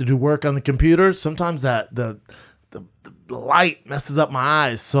if I have to do work on the computer, sometimes that the light messes up my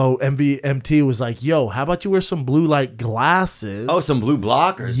eyes. So MVMT was like, "Yo, how about you wear some blue light glasses?" Oh, some blue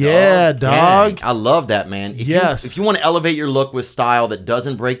blockers. Yeah, dog. Dang, I love that, man. Yes. If you want to elevate your look with style that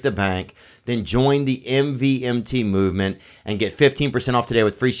doesn't break the bank, then join the MVMT movement and get 15% off today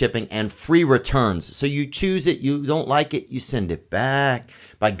with free shipping and free returns. So you choose it, you don't like it, you send it back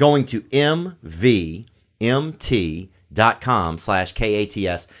by going to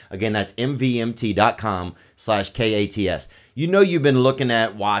mvmt.com/KATS. Again, that's mvmt.com/KATS. You know you've been looking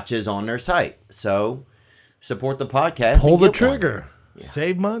at watches on their site. So support the podcast. Pull and the get one. trigger.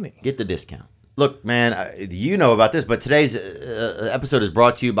 Save money. Get the discount. Look, man, you know about this, but today's episode is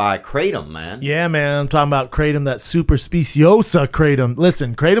brought to you by Kratom, man. Yeah, man. I'm talking about Kratom, that super speciosa Kratom.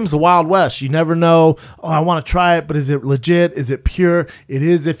 Listen, Kratom's the Wild West. You never know, oh, I want to try it, but is it legit? Is it pure? It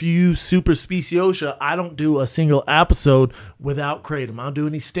is if you use super speciosa. I don't do a single episode without Kratom. I don't do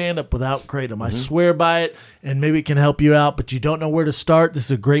any stand-up without Kratom. I swear by it, and maybe it can help you out, but you don't know where to start. This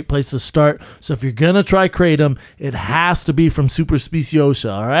is a great place to start. So if you're going to try Kratom, it has to be from super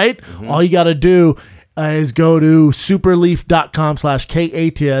speciosa, all right? All you got to do is go to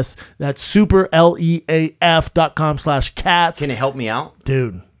superleaf.com/KATS. That's superleaf.com/cats. Can it help me out?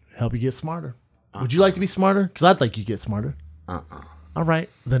 Dude, help you get smarter. Would you like to be smarter? Because I'd like you to get smarter. All right.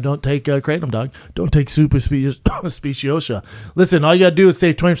 Then don't take Kratom, dog. Don't take super speciosa. Listen, all you got to do is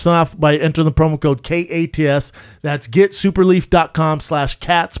save 20% off by entering the promo code KATS. That's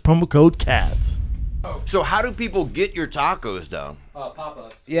getsuperleaf.com/cats, promo code CATS. So how do people get your tacos, though?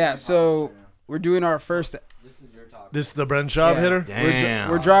 Pop-ups. Yeah, so we're doing our first. This is your taco. This is the Brendan Schaub Yeah. hitter. Damn.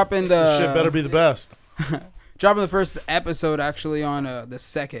 We're dropping This shit better the be the best. dropping the first episode actually on the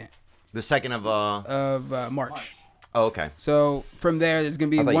 2nd The second of of March. Oh, okay. So from there, there's gonna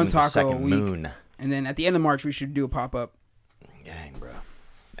be I thought you one meant the taco a second week, moon. and then at the end of March we should do a pop up. Dang, bro.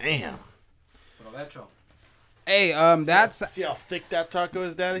 Damn. Hey, that's See how thick that taco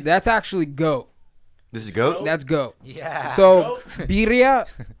is, Daddy? actually goat. This is goat? That's goat. Yeah. So birria,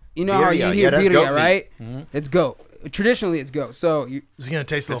 you know how you Birria, hear yeah, that's birria, goat meat. right? It's goat. traditionally it's goat. So Is it gonna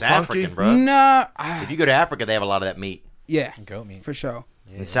taste a It's little funky? African, bro. nah, If you go to Africa, they have a lot of that meat. yeah, Goat meat. for sure.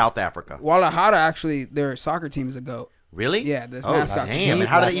 In South Africa. Guadalajara actually, their soccer team is a goat. Really? Yeah, this Oh, mascot's damn. Chivas. And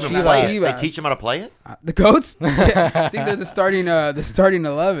how do they even Chivas. play it? They Chivas. teach them how to play it? The goats? Yeah, I think they're the starting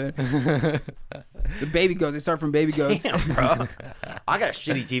 11. The baby goats. They start from baby goats. Damn, bro. I got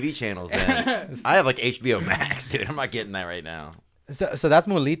shitty TV channels then. I have like HBO Max, dude. I'm not getting that right now. So that's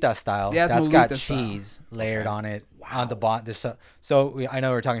mulita style. Yeah, that's it's got mulita style. cheese layered on it on the bottom. I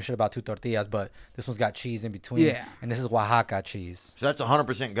know we're talking shit about two tortillas, but this one's got cheese in between. Yeah. And this is Oaxaca cheese. So that's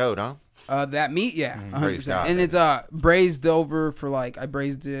 100% goat, huh? That meat, yeah, 100%. Braised out. And it's braised over for I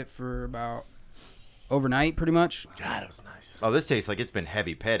braised it for about overnight, pretty much. God, it was nice. Oh, this tastes like it's been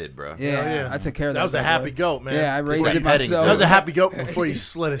heavy petted, bro. Yeah, Hell yeah. I took care of that. That was a bad happy boy. goat, man. Yeah, I raised that it petting myself. That was a happy goat before you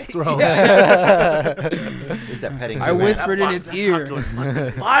slit his throat. It's that petting. I good, man. whispered in its ear.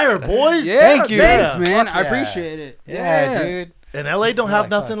 Fire, boys. Yeah, Thank you. Thanks, Yeah. man. Fuck I yeah. appreciate it. Yeah, dude. And LA don't have like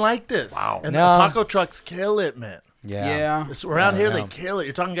nothing like this. Wow. And No. the taco trucks kill it, man. Yeah. Yeah, It's, around I here, know. they kill it.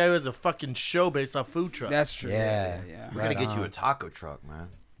 You're talking guy who has a fucking show based off food truck. that's true. Yeah. yeah. We're going to Right get you on. a taco truck, man.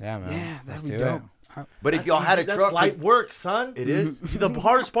 Yeah, man. Yeah, Let's that'd be do dope. it. But if y'all had a that's truck, light work, son. it is. The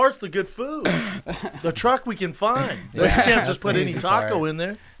hardest part's the good food. The truck we can find. You Yeah, can't just that's put the any easy taco part. in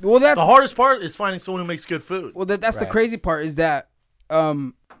there. Well, that's The hardest part is finding someone who makes good food. well, that's the Right. crazy part is that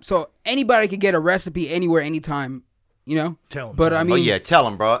so anybody could get a recipe anywhere, anytime, you know. Tell 'em, But tell I 'em. mean, Oh, yeah, tell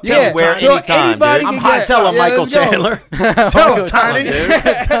them, bro. Yeah, Tell them where so anytime, anybody dude. can I'm hot. get- Tell them, yeah, Michael let's go. Chandler. Tell 'em, Tiny.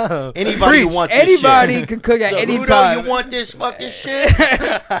 Anybody who wants this anybody shit. could cook at So, any Rudo, time. you want this fucking shit?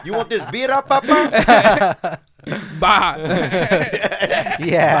 You want this beer up, papa? Bah.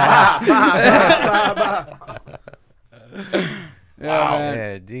 Yeah. Yeah, man.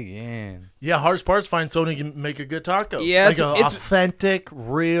 Yeah, dig in. Yeah, hardest part's find someone who can make a good taco. Yeah, like an it's- authentic,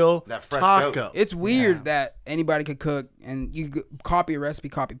 real That fresh taco. goat. It's weird that anybody could cook and you could copy a recipe,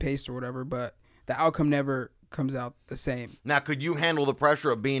 copy paste or whatever, but the outcome never comes out the same. Now, could you handle the pressure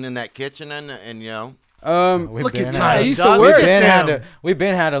of being in that kitchen and you know? We've Look been at at- Tiny. I used to dog. work. Look at them. We've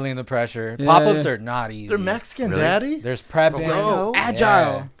been handling the pressure. Yeah, Pop-ups yeah. are not easy. They're Mexican, Really? daddy. There's prepping. Oh, Yeah.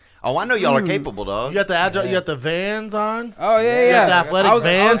 agile. Oh, I know y'all are capable, dog. You got the agile. You got the Vans on. Oh yeah, You yeah. got the athletic I was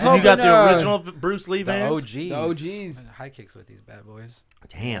Vans, and you got hoping, the original Bruce Lee The Vans. OGs. The OGs. High kicks with these bad boys.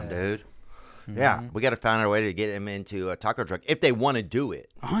 Damn, dude. Yeah, we got to find a way to get them into a taco truck if they want to do it.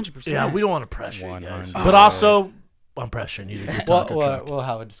 100%. Yeah, we don't want to pressure you guys, 100. but also I'm pressuring you to get taco truck. We'll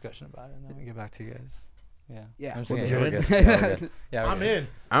have a discussion about it and then we get back to you guys. Yeah. Yeah. I'm just We'll kidding. be Yeah, we're in. good. Yeah, we're good. Yeah, we're I'm good. in.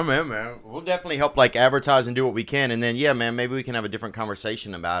 I'm in, man. We'll definitely help like advertise and do what we can, and then yeah, man, maybe we can have a different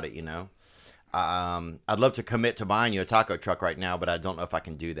conversation about it. You know, I'd love to commit to buying you a taco truck right now, but I don't know if I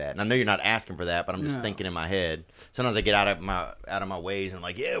can do that. And I know you're not asking for that, but I'm just No. thinking in my head. Sometimes I get out of my ways and I'm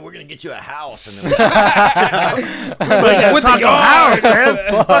like, yeah, we're gonna get you a house, and then With taco house,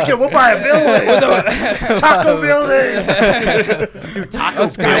 man. Fuck it, we'll buy a building. Taco building. dude, taco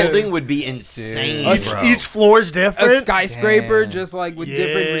building would be insane, bro. Each floor is A different. skyscraper, Damn. just like with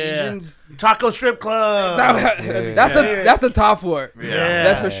different regions. Taco strip club. Dude. That's the top floor. Yeah.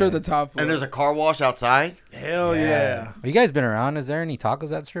 That's for sure the top floor. And there's a car wash outside. Hell yeah. Have you guys been around? Is there any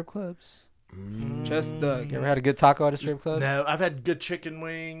tacos at strip clubs? just the You ever had a good taco at a strip club? No, I've had good chicken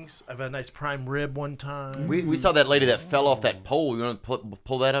wings. I've had a nice prime rib one time. We saw that lady that fell off that pole. You want to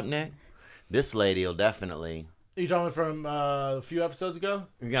pull that up, Nick? This lady will definitely. You talking from a few episodes ago?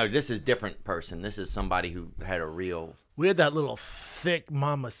 You know, this is different person. This is somebody who had a real. We had that little thick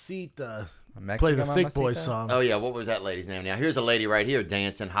mamacita A Mexican play the Thick Boy mamacita? song. Oh yeah, what was that lady's name? Now here's a lady right here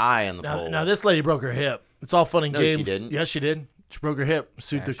dancing high on the Now, pole. now this lady broke her hip. It's all fun and No, she games. didn't. Yes, she did. She broke her hip.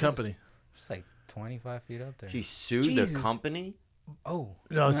 Sued Yeah, the she's- company. She's like 25 feet up there. She sued Jesus. the company. Oh.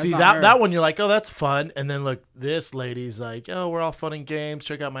 No, That's see not that her. that one you're like, oh, that's fun. And then look, this lady's like, oh, we're all fun and games.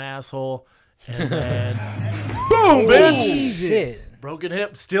 Check out my asshole. And then boom, bitch. Jesus. Broken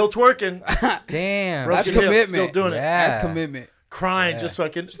hip, still twerking. Damn. Broken That's hip, commitment. still doing it. Yeah. That's commitment. Crying, Yeah. just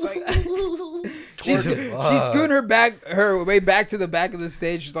fucking. She's twerking. scooting her way back to the back of the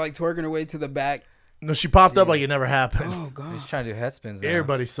stage. She's like twerking her way to the back. No, she popped up like it never happened. Oh god. She's trying to do head spins now.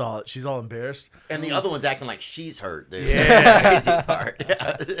 Everybody saw it. She's all embarrassed. And the other one's acting like she's hurt, dude. Yeah. That's the crazy part.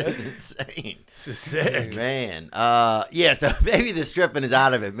 Yeah, it's insane. This is sick. Man. Yeah, so maybe the stripping is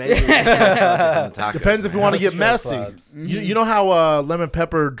out of it. Maybe we can focus on the tacos, Depends if you man. want to Strip get messy. clubs. You know how Lemon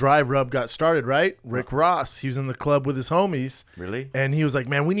Pepper Dry Rub got started, right? Rick Ross. He was in the club with his homies. Really? And he was like,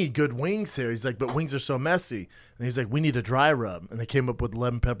 man, we need good wings here. He's like, but wings are so messy. And he's like, we need a dry rub. And they came up with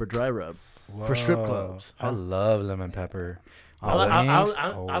Lemon Pepper Dry Rub for strip Whoa. clubs. I love lemon pepper. I- On I- wings?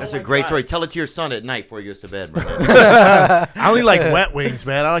 I- Oh. I That's don't a like great that. story. Tell it to your son at night before he goes to bed, bro. I only like wet wings,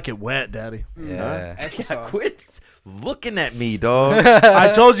 man. I like it wet, daddy. Yeah. Extra sauce. Quit looking at me, dog.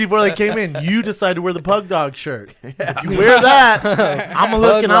 I told you before they came in, you decided to wear the pug dog shirt. If you wear that, I'm a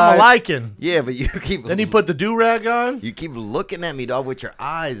looking, I'm a liking. Yeah, but you keep. Then you put the do-rag on. You keep looking at me, dog, with your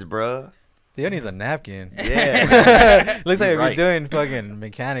eyes, bro. Theo needs a napkin. Yeah. Looks like You're you're doing fucking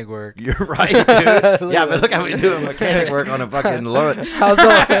mechanic work. You're right, dude. Yeah, but look how we doing mechanic work on a fucking lunch. How's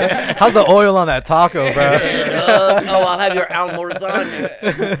the oil on that taco, bro? I'll have your al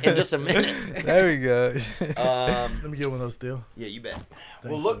lasagna in just a minute. There we go. Let me get one of those, Theo. Yeah, you bet.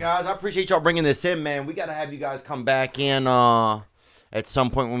 Well, look, guys, I appreciate y'all bringing this in, man. We got to have you guys come back in at some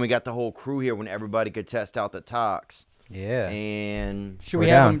point when we got the whole crew here, when everybody could test out the talks. Yeah. And should we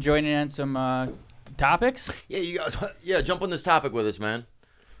have them joining in some topics? Yeah, you guys. Yeah, jump on this topic with us, man.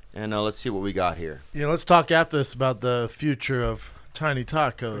 And let's see what we got here. Yeah, let's talk after this about the future of Tiny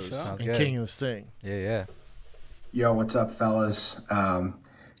Tacos and King of the Sting. Yeah. Yo, what's up, fellas?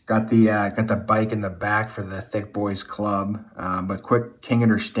 Got the bike in the back for the Thick Boys Club, but quick King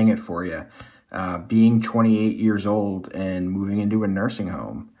it or Sting it for you. Being 28 years old and moving into a nursing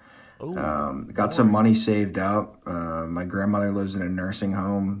home. Got some money saved up. My grandmother lives in a nursing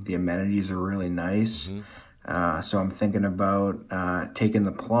home. The amenities are really nice. So I'm thinking about taking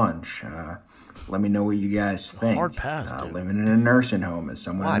the plunge. Let me know what you guys think. Hard pass, dude. Living in a nursing home as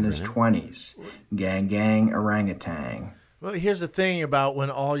someone in his 20s. Gang, orangutan. Well, here's the thing about when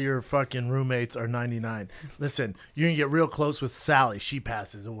all your fucking roommates are 99. Listen, you're going to get real close with Sally. She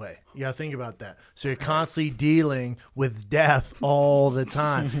passes away. You got to think about that. So you're constantly dealing with death all the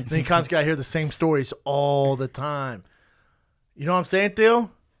time. Then you constantly got to hear the same stories all the time. You know what I'm saying,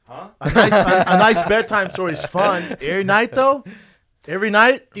 Theo? Huh? A nice bedtime story is fun. Every night, though? Every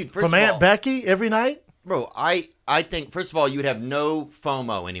night? Dude, from Aunt Becky? Every night? Bro, I think, first of all, you would have no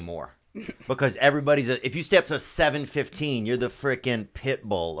FOMO anymore. Because everybody's if you step to 7:15, you're the freaking pit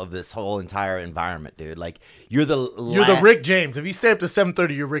bull of this whole entire environment, dude. Like you're the Rick James. If you stay up to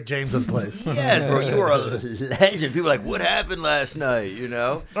 7:30, you're Rick James of the place. Yes, bro, you are a legend. People are like, what happened last night? You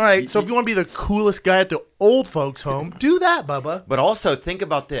know. All right, so if you want to be the coolest guy at the old folks' home, do that, Bubba. But also think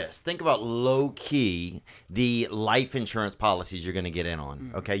about this. Think about low key the life insurance policies you're gonna get in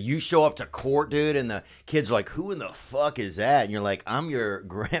on. Okay, you show up to court, dude, and the kids are like, "Who in the fuck is that?" And you're like, "I'm your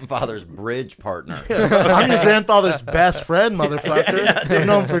grandfather's bridge partner." I'm your grandfather's best friend, motherfucker. I've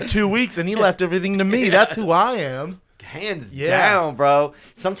known him for 2 weeks, and he left everything to me. That's who I am. Hands down, bro.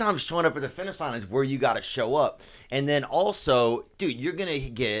 Sometimes showing up at the finish line is where you got to show up. And then also, dude, you're going to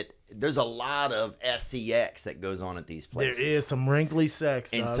get, there's a lot of SCX that goes on at these places. There is some wrinkly sex.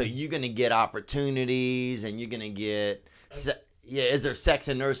 And so you're going to get opportunities, and you're going to get, is there sex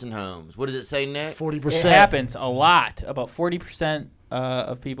in nursing homes? What does it say, Nick? 40%. It happens a lot. About 40%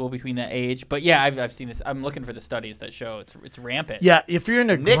 of people between that age. But yeah, I've seen this. I'm looking for the studies that show it's rampant. Yeah, if you're in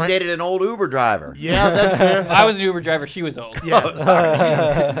a Nick dated an old Uber driver. Yeah, that's fair. I was an Uber driver. She was old. Yeah. Oh,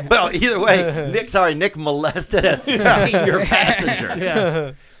 sorry. Well, either way, Nick molested a senior passenger.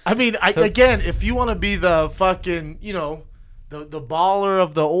 Yeah. I mean, again, if you want to be the fucking, the baller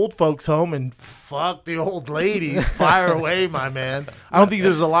of the old folks home and fuck the old ladies, fire away, my man. I don't think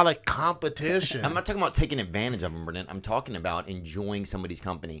there's a lot of competition. I'm not talking about taking advantage of them, Brendan. I'm talking about enjoying somebody's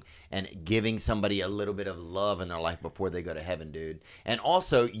company and giving somebody a little bit of love in their life before they go to heaven, dude. And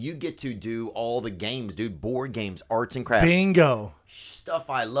also, you get to do all the games, dude. Board games, arts and crafts. Bingo. Stuff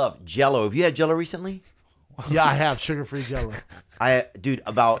I love. Jello. Have you had Jello recently? Yeah, I have sugar-free Jello. Dude,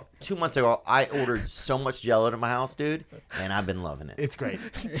 about 2 months ago, I ordered so much Jello to my house, dude, and I've been loving it. It's great.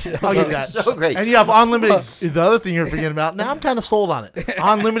 I'll give you that. So great. And you have unlimited. The other thing you're forgetting about. Now I'm kind of sold on it.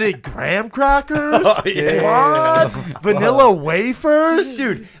 Unlimited graham crackers. Oh, yeah. What? Vanilla wafers,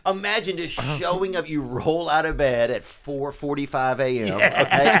 Dude, imagine just showing up. You roll out of bed at 4:45 a.m.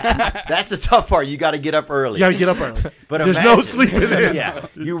 Okay, that's the tough part. You got to get up early. You gotta get up early. But there's imagine, no sleeping in. Yeah,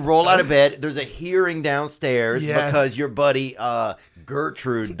 you roll out of bed. There's a hearing downstairs because your buddy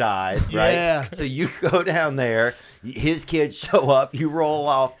Gertrude died, right? Yeah. So you go down there. His kids show up. You roll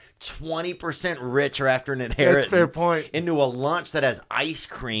off 20% richer after an inheritance. That's fair point. Into a lunch that has ice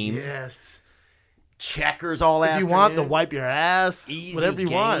cream. Yes. Checkers all If afternoon. you want to wipe your ass, Easy whatever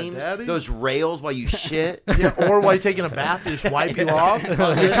you want, games. Daddy. Those rails while you shit. Yeah, or while you're taking a bath, they just wipe you off. You're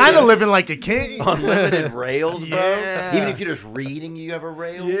kind of living like a king. Unlimited rails, bro. Yeah. Even if you're just reading, you have a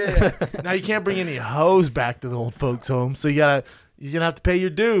rail. Yeah. Now you can't bring any hoes back to the old folks' home, so you're gonna have to pay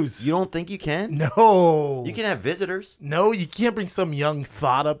your dues. You don't think you can? No. You can have visitors. No, you can't bring some young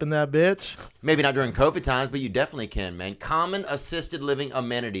thought up in that bitch. Maybe not during COVID times, but you definitely can, man. Common assisted living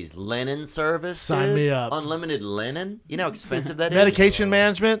amenities. Linen service. Sign dude. me up. Unlimited linen. You know how expensive that is? Medication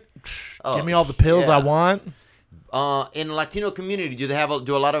management. Oh, Give me all the pills yeah. I want. In the Latino community, do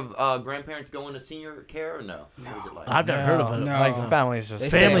a lot of grandparents go into senior care or no? No. Is it like, I've never heard of it. No. Like families just They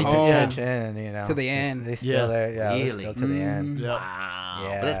Family stay home pitch in, you know, to the end. They still Yeah. there, yeah, they're Really? still to the end. Yeah. wow.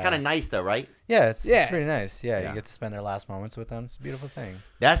 Yeah. But that's kind of nice though, right? Yeah, it's Yeah. pretty nice. Yeah, Yeah. you get to spend their last moments with them. It's a beautiful thing.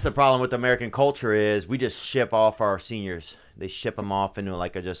 That's the problem with American culture is we just ship off our seniors. They ship them off into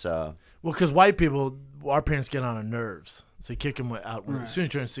like a just Well, because white people, our parents get on our nerves. So you kick them out. Right. As soon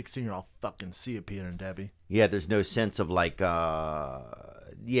as you're 16, you're all fucking see you, Peter and Debbie. yeah. There's no sense of like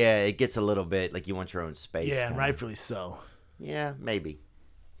yeah. It gets a little bit like you want your own space. Yeah, and kinda. rightfully so. Yeah, maybe.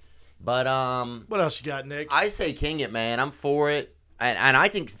 But What else you got, Nick? I say king it, man. I'm for it. And I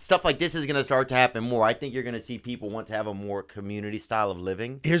think stuff like this is going to start to happen more. I think you're going to see people want to have a more community style of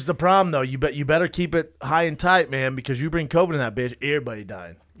living. Here's the problem, though. You better keep it high and tight, man, because you bring COVID in that bitch, everybody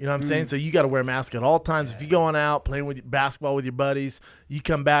dying. You know what I'm saying? So you got to wear a mask at all times. If you're going out playing with basketball with your buddies, you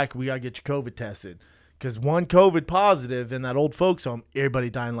come back, we got to get you COVID tested. Because one COVID positive in that old folks home, everybody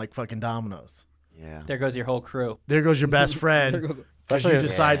dying like fucking dominoes. Yeah. There goes your whole crew. There goes your best friend. Because you Especially-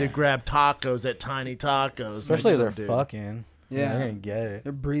 decide to grab tacos at Tiny Tacos. Especially if they're Make some, dude. fucking. Yeah. They're gonna get it.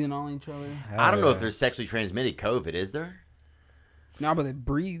 They're breathing on each other. I don't know Hell if there's sexually transmitted COVID, is there? No, but they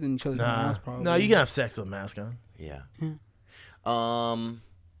breathe in each other's mouths, probably. No, you can have sex with a mask on. Yeah.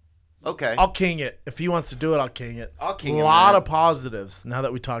 Okay. I'll king it. If he wants to do it, I'll king it. I'll king a it, lot man. of positives now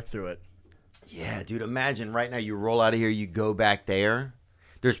that we talked through it. Yeah, dude, imagine right now you roll out of here, you go back there.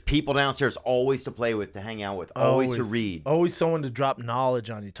 There's people downstairs always to play with, to hang out with, always to read. Always someone to drop knowledge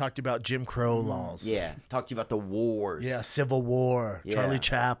on you. Talked about Jim Crow laws. Yeah, talk to you about the wars. Yeah, Civil War, Yeah. Charlie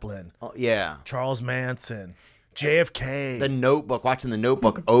Chaplin, Oh, yeah. Charles Manson, JFK. The Notebook, watching The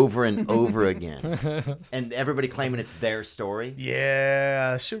Notebook over and over again. And everybody claiming it's their story.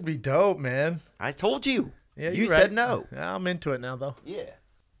 yeah, should be dope, man. I told you. Yeah, you you're said right. no. Yeah, I'm into it now, though. Yeah.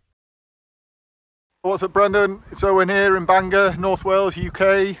 What's up, Brendan? It's Owen here in Bangor, North Wales,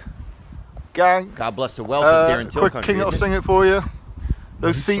 UK. Gang. God bless the Welsh. It's Darren Till Quick country. king, I'll isn't sing it for you.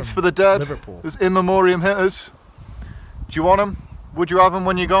 Those he's seats from for the dead. Liverpool. Those in memoriam hitters. Do you want them? Would you have them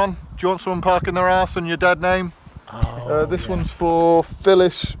when you're gone? Do you want someone parking their ass on your dead name? This one's for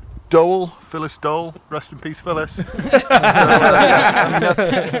Phyllis Dole. Phyllis Dole. Rest in peace, Phyllis.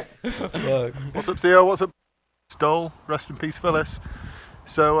 What's up, Theo? What's up, Dole? Rest in peace, Phyllis.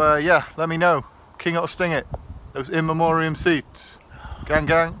 So, yeah, let me know. King or sting it. Those in memoriam seats. Gang,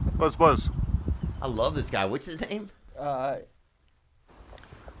 gang. Buzz, buzz. I love this guy. What's his name?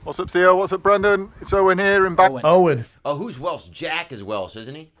 What's up, Theo? What's up, Brendan? It's Owen here in back. Owen. Owen. Oh, who's Welsh? Jack is Welsh,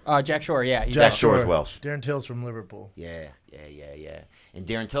 isn't he? Jack Shore, yeah. He's Jack Welsh. Shore's Welsh. Darren Till's from Liverpool. Yeah. And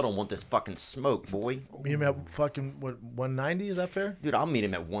Darren Till don't want this fucking smoke, boy. Meet him at fucking, what, 190? Is that fair? Dude, I'll meet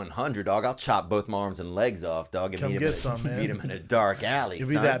him at 100, dog. I'll chop both my arms and legs off, dog, and Come meet get him, some, man. meet him in a dark alley, You'll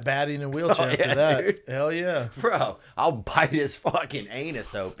be son. that baddie in a wheelchair Oh, after yeah, that. dude. Hell yeah. Bro, I'll bite his fucking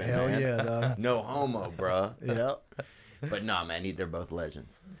anus open, Hell man. yeah, dog. No homo, bro. Yeah. But nah, man, they're both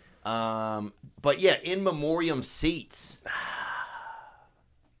legends. But yeah, in memoriam seats.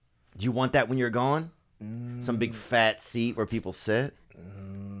 Do you want that when you're gone? Some big fat seat where people sit?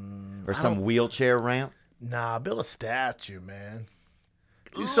 Or some wheelchair ramp? Nah, build a statue, man.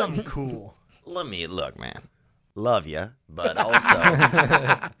 Do something cool. Let me look, man. Love you, but also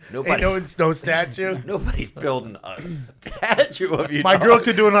Ain't no statue. nobody's building a statue of you. My dog. girl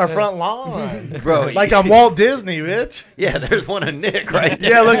could do it in our front lawn. Bro, Like I'm Walt Disney, bitch. yeah, there's one of Nick right there.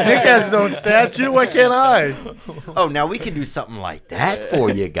 Yeah, look, Nick has his own statue. Why can't I? Oh, now we can do something like that for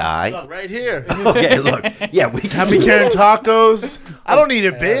you, guy. Look, right here. Okay, look. Yeah, we Have can. me carrying tacos. I don't need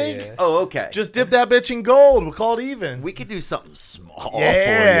it big. yeah. Oh, okay. Just dip that bitch in gold. We'll call it even. We could do something small.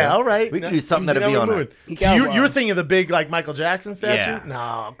 Yeah, for you. all right. We could do something Easy, that'll be now on we're a. moving. So you were thinking of the big, like, Michael Jackson statue? Yeah.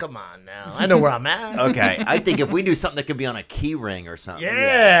 No, come on now. I know where I'm at. Okay, I think if we do something that could be on a key ring or something.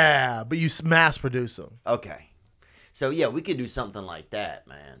 Yeah, but you mass produce them. Okay. So yeah, we could do something like that,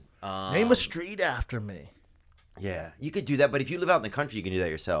 man. Name a street after me. Yeah, you could do that, but if you live out in the country, you can do that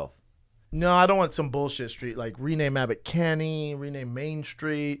yourself. No, I don't want some bullshit street. Like, rename Abbott Kinney, rename Main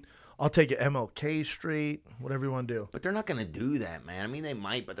Street. I'll take it MLK Street, whatever you want to do. But they're not gonna do that, man. I mean, they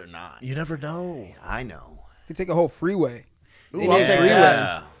might, but they're not. You never know. I know. You could take a whole freeway. They I'll need take freeways.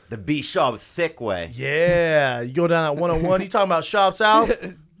 Yeah. The B Schaub thick way. Yeah, you go down that 101. You talking about Shop South?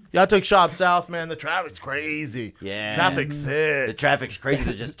 Yeah, I took Shop South, man. The traffic's crazy. Yeah. Traffic The thick. traffic's crazy.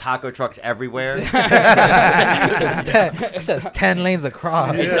 There's just taco trucks everywhere. It's just 10 lanes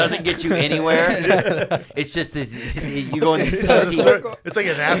across. It doesn't get you anywhere. It's just this. You go in these It's CTE. like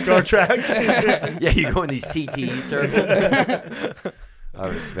a NASCAR track. Yeah, you go in these CTE circles. I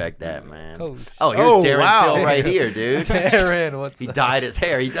respect that, man. Oh, Oh, here's Oh, Darren wow. Till right here, dude. Darren, what's He up? dyed his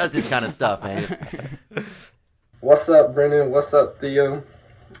hair. He does this kind of stuff, man. What's up, Brendan? What's up, Theo?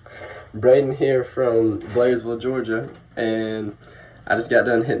 Braden here from Blairsville, Georgia, and I just got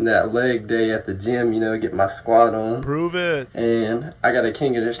done hitting that leg day at the gym, get my squat on. Prove it. And I got a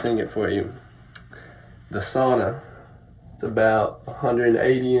king it or sting it for you. The sauna. It's about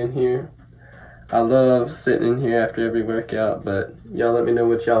 180 in here. I love sitting in here after every workout, but y'all let me know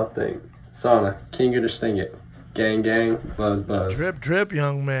what y'all think. Sauna, king it or sting it. Gang, gang, buzz, buzz. Drip, drip,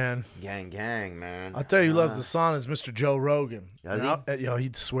 young man. Gang, gang, man. I'll tell you who loves the sauna is Mr. Joe Rogan. Does He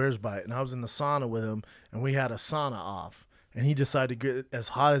swears by it. And I was in the sauna with him, and we had a sauna off. And he decided to get as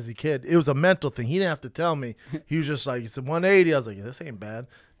hot as he could. It was a mental thing. He didn't have to tell me. He was just like, it's a 180. I was like, this ain't bad.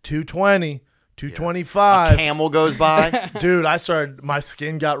 220, 225. A camel goes by. Dude, my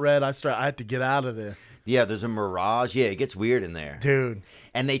skin got red. I had to get out of there. Yeah, there's a mirage. Yeah, it gets weird in there. Dude.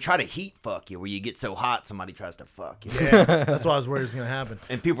 And they try to heat fuck you where you get so hot somebody tries to fuck you. Yeah, that's why I was worried it was going to happen.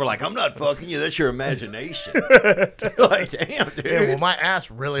 And people are like, I'm not fucking you. That's your imagination. Like, damn, dude. Yeah, well, my ass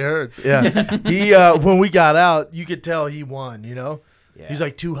really hurts. Yeah. He when we got out, you could tell he won, Yeah. He's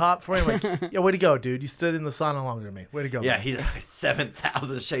like, too hot for him. Like, yeah, way to go, dude. You stood in the sauna longer than me. Way to go. Yeah, man. he's like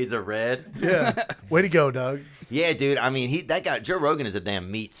 7,000 shades of red. Yeah. Way to go, Doug. Yeah, dude. I mean, that guy, Joe Rogan is a damn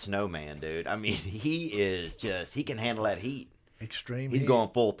meat snowman, dude. I mean, he can handle that heat. Extreme He's heat. going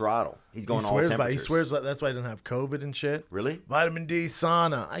full throttle. He's going all temperatures. He swears that's why he doesn't have COVID and shit. Really? Vitamin D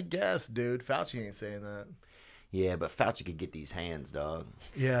sauna. I guess, dude. Fauci ain't saying that. Yeah, but Fauci could get these hands, dog.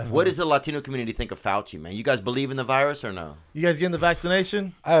 Yeah. What does the Latino community think of Fauci, man? You guys believe in the virus or no? You guys getting the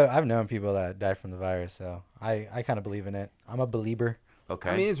vaccination? I've known people that died from the virus, so I kind of believe in it. I'm a believer. Okay.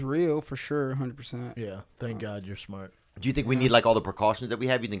 I mean, it's real for sure, 100%. Yeah. Thank God you're smart. Do you think we need like all the precautions that we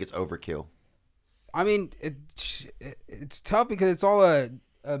have? You think it's overkill? I mean, it's tough because it's all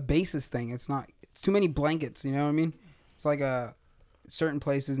a basis thing. It's too many blankets, you know what I mean? It's like certain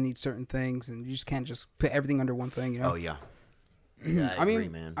places need certain things, and you just can't just put everything under one thing, Oh, yeah. Yeah, I agree,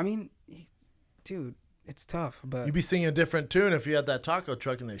 man. I mean, dude, it's tough, but You'd be singing a different tune if you had that taco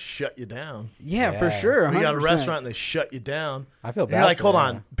truck and they shut you down. yeah, for Yeah. sure. We got a 100%. restaurant and they shut you down. I feel And bad. you're like, for hold them.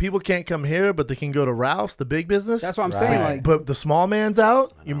 on. People can't come here, but they can go to Ralph's, the big business. That's what I'm Right. saying. Like, But the small man's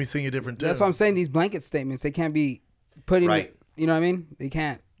out, you be singing a different tune. that's what I'm saying. These blanket statements, they can't be put in. Right. You know what I mean? They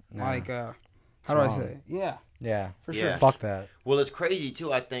can't. No. Like, how do wrong. I say? It? Yeah, Yeah, for Yeah. sure. fuck that. Well, it's crazy,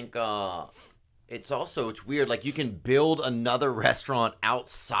 too. I think it's weird. Like, you can build another restaurant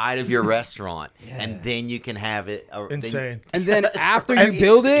outside of your restaurant, and then you can have it. Insane. And then That's after crazy. you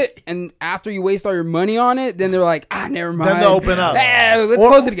build it, and after you waste all your money on it, then they're like, never mind. Then they'll open up. Let's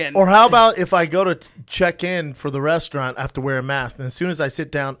close it again. Or how about if I go to check in for the restaurant, I have to wear a mask. And as soon as I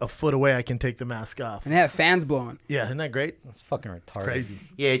sit down a foot away, I can take the mask off. And they have fans blowing. Yeah, isn't that great? That's fucking retarded. Crazy.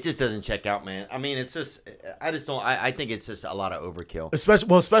 Yeah, it just doesn't check out, man. I mean, it's just, I just don't, I think it's just a lot of overkill.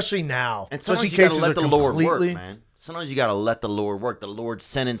 Especially now. And especially sometimes you gotta cases let are the Lord work, completely- man. Sometimes you gotta let the Lord work. The Lord's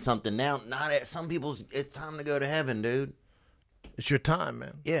sending something down. Some people's, it's time to go to heaven, dude. It's your time,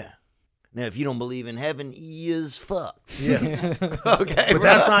 man. Yeah. Now, if you don't believe in heaven, he is fucked. Yeah. Okay, But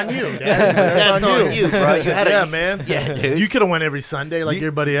that's on you, Dad. That's on you, bro. You had Yeah, man. Yeah, dude. You could have went every Sunday like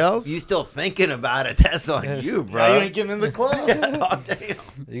everybody else. You still thinking about it? That's on you, bro. Now you ain't getting in the club. Oh, damn.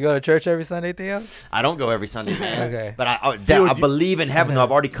 You go to church every Sunday, Theo? I don't go every Sunday, man. Okay. But I believe in heaven, though.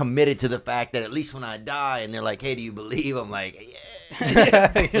 I've already committed to the fact that at least when I die and they're like, hey, do you believe? I'm like,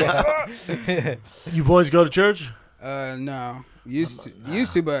 yeah. You boys go to church? No. Used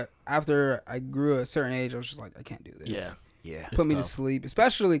to, but after I grew a certain age, I was just like, I can't do this. Yeah. Put me to sleep,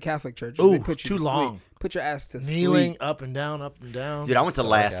 especially Catholic churches. Ooh, they put you too to long. Sleep. Put your ass to Kneeling sleep. up and down, up and down. Dude, I went to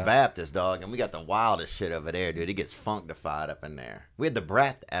Last out. Baptist, dog, and we got the wildest shit over there, dude. It gets funkified up in there. We had the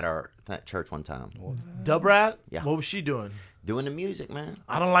brat at our church one time. Dubrat? Yeah. What was she doing? Doing the music, man.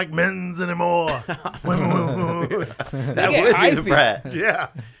 I don't like men's anymore. That get would be hyphy. the brat. Yeah.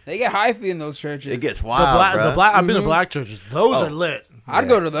 They get hyphy in those churches. It gets The wild, black, bro. the black. I've been to black churches. Those are lit. I'd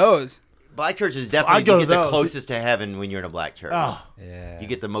go to those. Black church is I'd definitely go you to get the those. closest to heaven when you're in a black church. Oh, Yeah. You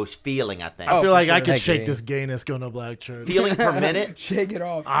get the most feeling, I think. I Oh, feel for like I sure. could I shake agree. this gayness going to a black church. Feeling per minute. Shake it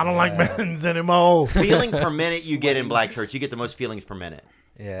off. I don't like men's anymore. Feeling per minute you get in black church. You get the most feelings per minute.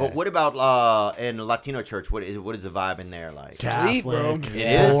 Yeah. But what about in Latino church? What is the vibe in there like? Sleep, bro. Catholic, It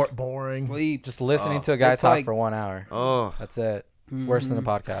is? boring. Sleep. Just listening to a guy It's talk like- for 1 hour. Oh, That's it. Worse than the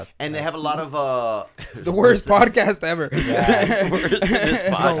podcast. And they have a lot of The worst podcast ever. worse than this It's a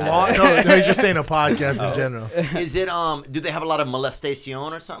podcast. lot. No, he's just saying a podcast in general. Is it do they have a lot of molestation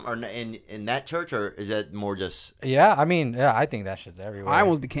or something, or in that church, or is that more just? Yeah, I mean, yeah, I think that shit's everywhere. I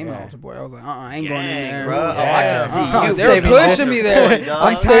almost became an Yeah. altar boy. I was like, I ain't going in Dang, there. bro. Oh, I Yeah. can see I'm you. They were saving pushing this- me there. dog.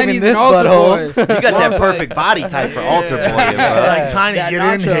 Like I'm saving Tiny's this an altar butthole. boy. You got that perfect body type for altar boy, bro. Like Tiny, That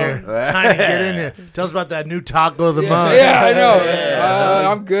get in nacho. here. Tiny, get in here. Tell us about that new taco of the month. Yeah, I know. Yeah.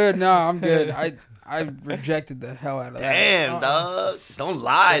 I'm good. No, I'm good. I rejected the hell out of that. Damn, dog. Don't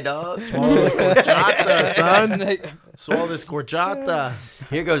lie, dog. Swallow the horchata, son. Snake. Swallow this horchata.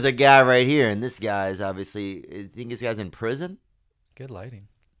 Here goes a guy right here, and this guy is obviously. I think this guy's in prison. Good lighting.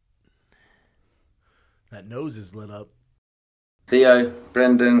 That nose is lit up. Theo,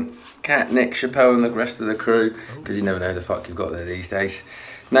 Brendan, Kat, Nick, Chappelle and the rest of the crew, because you never know who the fuck you've got there these days.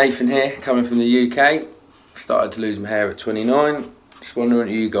 Nathan here, coming from the UK. Started to lose my hair at 29. Just wondering what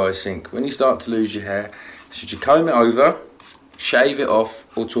you guys think. When you start to lose your hair, should you comb it over, shave it off,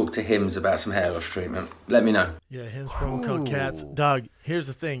 or talk to Hims about some hair loss treatment? Let me know. Yeah, Hims promo code cats. Dog, here's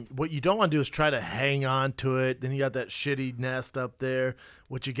the thing. What you don't want to do is try to hang on to it. Then you got that shitty nest up there.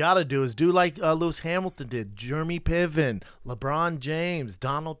 What you got to do is do like Lewis Hamilton did, Jeremy Piven, LeBron James,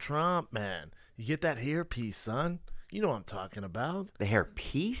 Donald Trump, man. You get that hair piece, son. You know what I'm talking about. The hair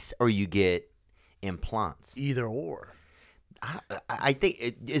piece, or you get implants. Either or. I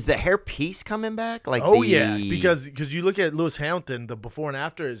think is the hair piece coming back? Like, Oh yeah, because you look at Lewis Hamilton, the before and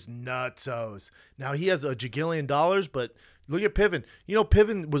after is nutsos. Now he has a jagillion dollars, but look at Piven. You know,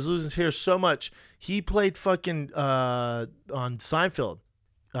 Piven was losing his hair so much. He played fucking on Seinfeld.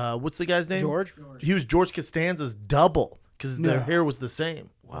 What's the guy's name? George? He was George Costanza's double because their hair was the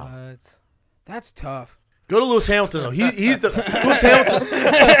same. What? That's tough. Go to Lewis Hamilton though. He's the Lewis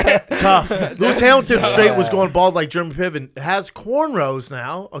Hamilton. Tough. Lewis Hamilton straight was going bald like Jeremy Piven. Has cornrows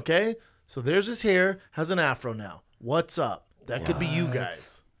now. Okay, so there's his hair. Has an afro now. What's up? That could be you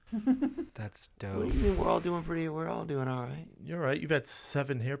guys. That's What dope. do you mean we're all doing all right. You're right. You've had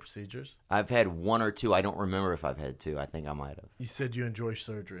 7 hair procedures. I've had 1 or 2. I don't remember if I've had 2. I think I might have. You said you enjoy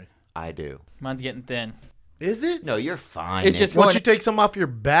surgery. I do. Mine's getting thin. Is it? No, you're fine. It's Nick. just Why don't going. you take some off your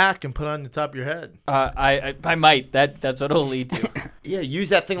back and put on the top of your head? I might. That's what it'll lead to. Yeah, use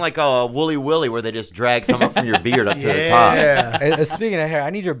that thing like a Wooly Willy where they just drag some up from your beard up to the top. Yeah. Speaking of hair, I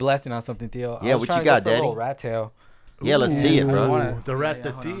need your blessing on something, Theo. I Yeah, was what you trying to got, go for a Daddy? little rat tail. Yeah, let's see it, I bro. wanna- The Yeah,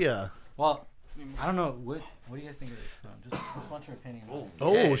 hold on. ratatilla. Well, I don't know. What do you guys think of this? Just want your opinion.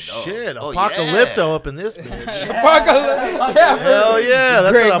 Oh, Yeah, shit. oh, Apocalypto yeah. up in this bitch. Yeah, Hell yeah.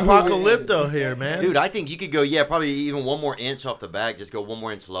 That's Great an movie. apocalypto here, man. Dude, I think you could go, probably even 1 more inch off the back. Just go 1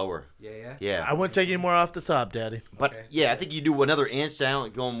 more inch lower. Yeah. Yeah. I wouldn't take any more off the top, Daddy. But, Okay. yeah, I think you do another inch down,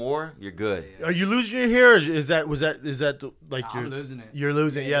 going more, you're good. Are you losing your hair? Or is that like I'm you're losing it. You're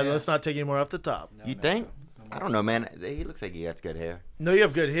losing. Yeah, Yeah. let's not take any more off the top. You think? I don't know, man. He looks like he has good hair. No, you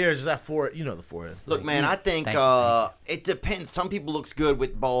have good hair. Just that forehead. You know the forehead. Look, man, I think Thank you. it depends. Some people looks good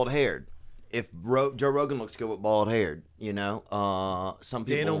with bald haired. If Joe Rogan looks good with bald haired, you know. Some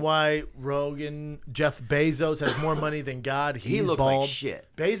people. Dana White, Rogan, Jeff Bezos has more money than God. He's he looks bald. like shit.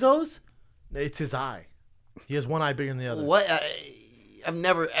 Bezos? It's his eye. He has one eye bigger than the other. What? I've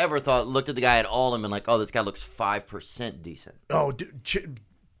never ever looked at the guy at all and been like, oh, this guy looks 5% decent. Oh, dude,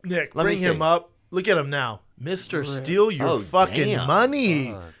 Nick, Let me bring him see. up. Look at him now. Mr. Steal Your Oh, fucking damn.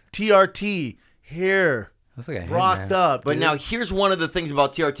 money. TRT, hair, Looks like a rocked hitman. up. But dude. now here's one of the things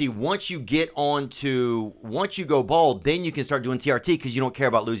about TRT. Once you go bald, then you can start doing TRT because you don't care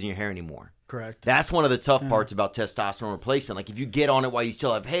about losing your hair anymore. Correct. That's one of the tough parts about testosterone replacement. Like if you get on it while you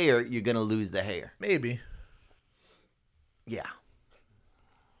still have hair, you're gonna lose the hair. Maybe. Yeah.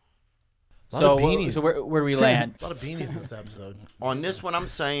 Lot So of beanies. so where do we land? A lot of beanies in this episode. On this one, I'm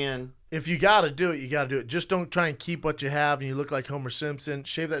saying If you got to do it, you got to do it. Just don't try and keep what you have and you look like Homer Simpson.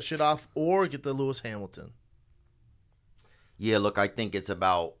 Shave that shit off or get the Lewis Hamilton. yeah, look, I think it's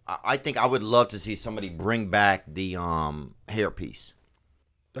about. I think I would love to see somebody bring back the hairpiece,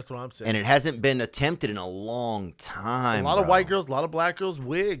 That's what I'm saying. and it hasn't been attempted in a long time. a lot of bro. white girls, a lot of black girls,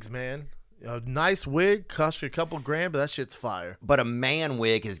 wigs, man. A nice wig costs you a couple grand, but that shit's fire. But a man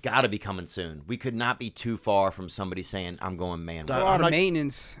wig has got to be coming soon. We could not be too far from somebody saying, I'm going man It's a wig. lot of like-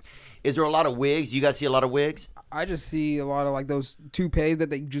 maintenance. Is there a lot of wigs? You guys see a lot of wigs? I just see a lot of like those toupees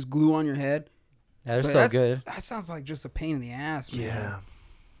that they just glue on your head. Yeah, they're But so that's- good. That sounds like just a pain in the ass, man. Yeah.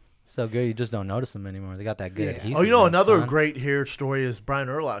 So good, you just don't notice them anymore. They got that good Yeah. adhesive. Oh, you know, another son. great hair story is Brian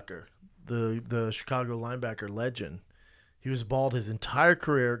Urlacher, the Chicago linebacker legend. He was bald his entire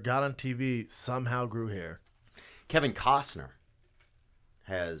career, got on TV, somehow grew hair. Kevin Costner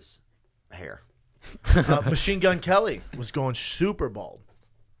has hair. Machine Gun Kelly was going super bald.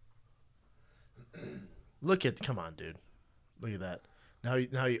 Come on, dude. Look at that.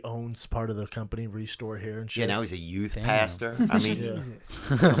 Now he owns part of the company, Restore Hair and shit. Yeah, now he's a youth pastor. I mean,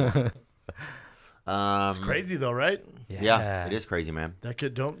 it's crazy though, right? Yeah, it is crazy, man.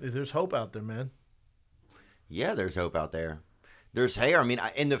 There's hope out there, man. Yeah, there's hope out there. There's hair. I mean,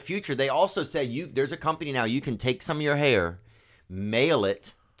 in the future, they also said there's a company now you can take some of your hair, mail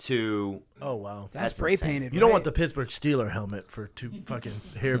it to. Oh wow, that's spray painted. You don't want the Pittsburgh Steeler helmet for 2 fucking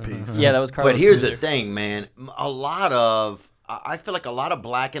hairpiece. Yeah, that was Carlos. But here's the thing, man. I feel like a lot of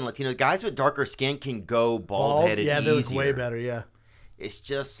black and Latino guys with darker skin can go bald-headed. Yeah, they look easier. way better. Yeah. It's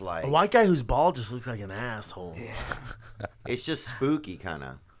just like A white guy who's bald just looks like an asshole. Yeah. it's just spooky, kind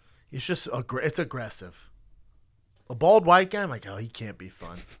of. It's just it's aggressive. A bald white guy, I'm like, oh, he can't be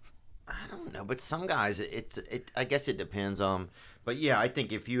fun. I don't know, but some guys, I guess it depends on. But yeah, I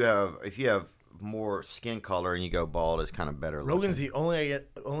think if you have more skin color and you go bald, it's kind of better. Rogan's the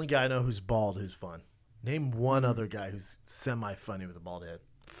only guy I know who's bald who's fun. Name one other guy who's semi-funny with a bald head.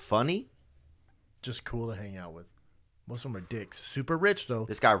 Funny? Just cool to hang out with. Most of them are dicks. Super rich, though.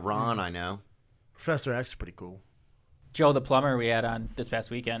 This guy, Ron, I know. Professor X is pretty cool. Joe the plumber we had on this past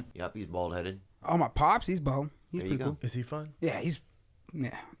weekend. Yep, he's bald-headed. Oh, my pops, he's bald. He's There you pretty go. cool. Is he fun? Yeah, he's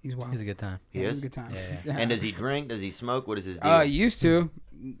wild. He's a good time. He He's is? a good time. Yeah. And does he drink? Does he smoke? What is his deal? He used to.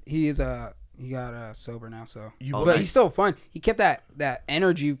 He got sober now, so. Oh, But nice. he's still fun. He kept that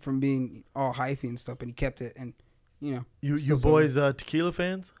energy from being all hyphy and stuff, and he kept it. And You still boys tequila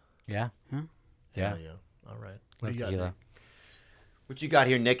fans? Yeah. Huh? Yeah. Yeah. All right. What Love do you got, tequila. Nick? What you got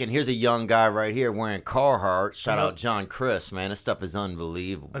here, Nick? And here's a young guy right here wearing Carhartt. Shout out John Chris, man. This stuff is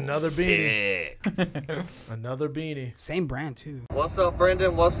unbelievable. Another beanie. Sick. Another beanie. Same brand too. What's up,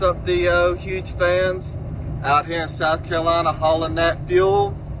 Brendan? What's up, Theo? Huge fans out here in South Carolina hauling that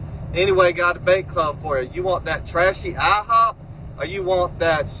fuel. Anyway, got a bait club for you. You want that trashy IHOP, or you want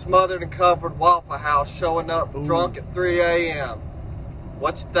that smothered and covered Waffle House showing up drunk at 3 a.m.?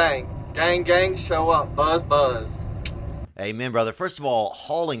 What you think? Gang, gang, show up. Buzz, buzzed. Amen, brother. First of all,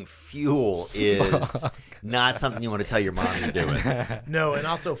 hauling fuel is not something you want to tell your mom you're doing. No, and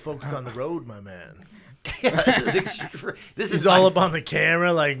also focus on the road, my man. This He's is all up on the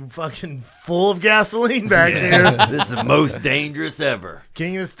camera, like fucking full of gasoline back here. This is the most dangerous ever.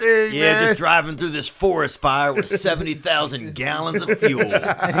 King of the stage, Yeah, man. just driving through this forest fire with 70,000 gallons of fuel.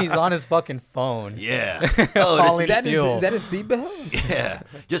 And he's on his fucking phone. Yeah. Oh, Is this that his seatbelt? yeah.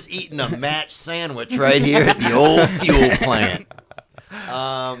 Just eating a match sandwich right here at the old fuel plant.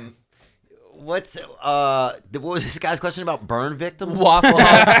 What was this guy's question about burn victims? Waffle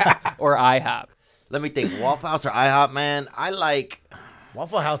House or IHOP? Let me think. Waffle House or IHOP, man? I like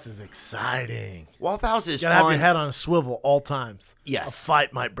Waffle House is exciting. Waffle House is You gotta have fun. your head on a swivel all times. Yes. A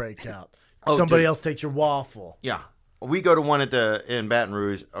fight might break out. Oh, Somebody dude. else takes your waffle. Yeah. We go to one in Baton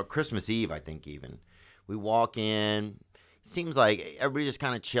Rouge, Christmas Eve, I think even. We walk in. Seems like everybody just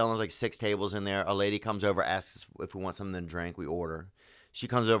kind of chilling. There's like 6 tables in there. A lady comes over, asks us if we want something to drink. We order. She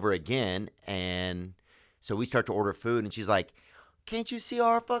comes over again, and so we start to order food, and she's like, "Can't you see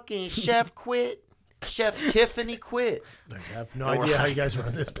our fucking chef quit? Chef Tiffany quit." I have no idea how you guys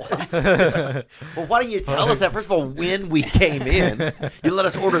run this place. Well, why don't you tell us that? First of all, when we came in, you let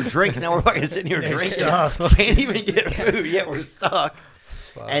us order drinks. Now we're fucking sitting here drinking. Can't even get food. Yet we're stuck.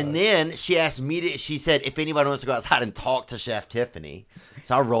 And then she asked me she said, if anybody wants to go outside and talk to Chef Tiffany.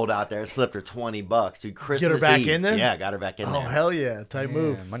 So I rolled out there, slipped her $20. Dude, Christmas Get her back Eve. in there? Yeah, got her back in Oh, there. hell yeah. Tight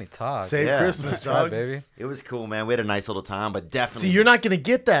move. Money talks. Save Yeah. Christmas, That's right, dog. baby. It was cool, man. We had a nice little time, but definitely. See, you're not going to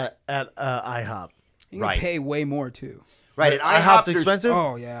get that at IHOP. You can Right. pay way more too. right. At IHOP's there's- expensive?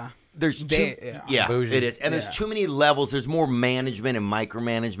 Oh yeah. There's They- yeah. Bougie. it is, and Yeah. there's too many levels. There's more management and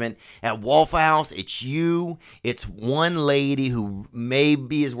micromanagement at Waffle House. It's you. It's one lady who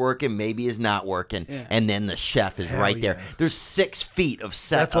maybe is working, maybe is not working, Yeah. and then the chef is Hell right there. yeah. There's 6 feet of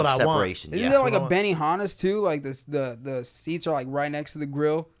That's what I want. separation. Isn't Yeah. there like what a I want. Benihana's too? Like this, the seats are like right next to the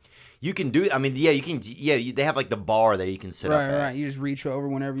grill. You can do. I mean, yeah, you can. Yeah, they have like the bar that you can sit up Right, at. right. You just reach over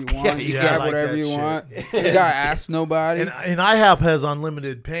whenever you want. You yeah, I grab like whatever that you shit. want. You gotta ask nobody. And IHOP has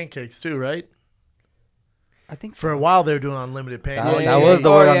unlimited pancakes too, right? I think so. For a while, they were doing unlimited pancakes. That was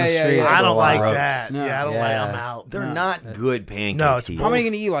the word on the yeah, street. yeah. I for a don't like while. that. No. Yeah, I don't like. Yeah. I'm out. They're No. not good pancakes. No, it's either. How many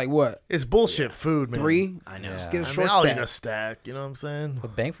gonna eat? Like what? It's bullshit food, man. 3? I know. Just get a I mean, short I'll stack eat a stack. You know what I'm saying?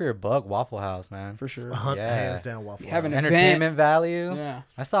 But bang for your buck, Waffle House, man. for sure. Yeah. Hands down, Waffle Have an House. Entertainment value. Yeah.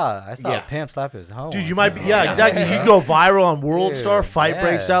 I saw Yeah. a pimp slap his home. Dude, you once might in be. a Yeah, while. exactly. You go viral on World Dude, Star. Fight yeah.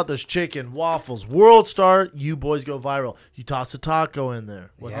 breaks out. There's chicken, waffles. World Star. You boys go viral. You toss a taco in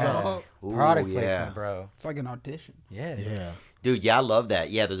there. What's Yeah. up? Ooh, Product yeah. placement, bro. It's like an audition. Yeah. Yeah. Dude, yeah, I love that.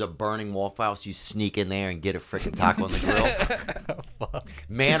 Yeah, there's a burning Waffle House. You sneak in there and get a freaking taco on the grill.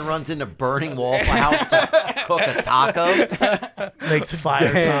 Man runs into burning Waffle House to cook a taco. Makes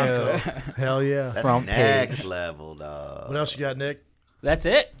fire taco. Hell yeah. That's Front next page. level, dog. What else you got, Nick? That's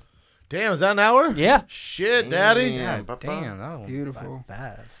it. Damn, is that an hour? Yeah. Shit, daddy. Damn, God papa. damn, that went Beautiful. by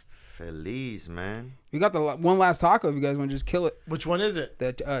fast. Feliz, man. We got the one last taco. If you guys want to just kill it, Which one is it?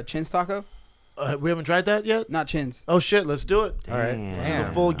 the chins taco. We haven't tried that yet? Not chins. Oh, shit, let's do it. All right, Damn. The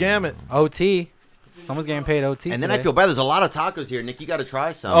damn. full gamut. OT. Someone's getting paid OT. And then today. I feel bad. There's a lot of tacos here, Nick. You got to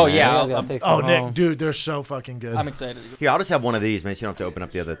try some. Oh, man. yeah. Yeah, I'll- gotta take Oh, some Nick, home. dude, they're so fucking good. I'm excited. Here, I'll just have one of these, man, so you don't have to open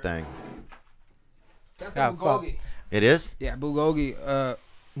up the other thing. That's Yeah, the bulgogi. It is? Yeah, bulgogi.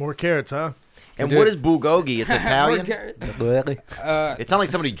 More carrots, huh? And do what it. is bulgogi? It's Italian? Bulgogi. It sounded like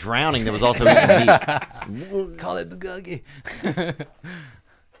somebody drowning that was also eating meat. Call it bulgogi.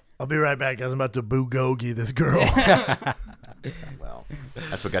 I'll be right back, guys. I'm about to bulgogi this girl. Well,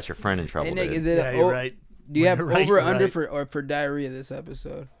 that's what got your friend in trouble, Hey Nick, dude. is it? Yeah, you're right. Do you have You're right, over you're under right. for diarrhea this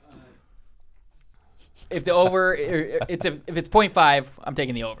episode? If the over, if it's 0.5, I'm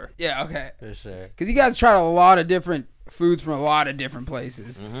taking the over. Yeah. Okay. For sure. Because you guys tried a lot of different foods from a lot of different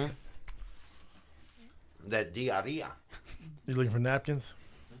places. Mm-hmm. That diarrhea. You looking for napkins?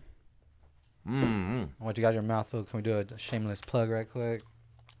 Mm-hmm. What you got your mouth full? Can we do a shameless plug right quick?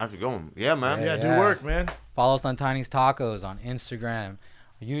 How's it going? Yeah, man. Yeah, Yeah. do work, man. Follow us on Tiny's Tacos on Instagram,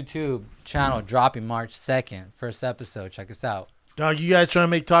 YouTube channel dropping March 2nd. First episode. Check us out. Dog, you guys trying to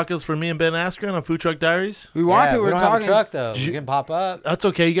make tacos for me and Ben Askren on Food Truck Diaries? We want Yeah, to. we We're don't talking. have a truck though. Did We you- can pop up. That's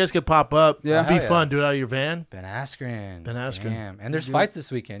okay. You guys could pop up. Yeah. Be Hell yeah. fun. Do it out of your van. Ben Askren. Ben Askren. Damn. And there's fights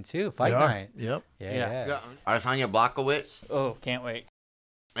this weekend too. Fight They are. night. Yep. Yeah. Arsanya Blakowicz Oh, can't wait.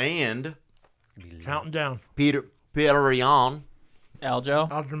 and Counting down. Peter Yan. Aljo.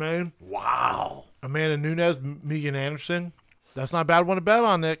 Aljamain, Wow. Amanda Nunes, Megan Anderson. That's not a bad one to bet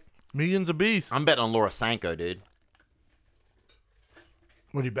on, Nick. Megan's a beast. I'm betting on Laura Sanko, dude.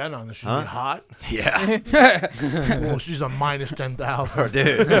 What are you betting on? This should Huh? be hot. Yeah. Well, she's a minus 10,000.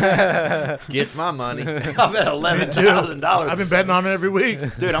 Dude. Gets my money. I bet $11,000. I've been betting on it every week.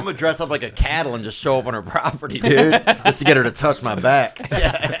 Dude, I'm going to dress up like a cattle and just show up on her property, dude. Just to get her to touch my back.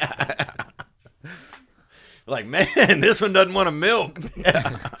 Yeah. Like, man, this one doesn't want to milk.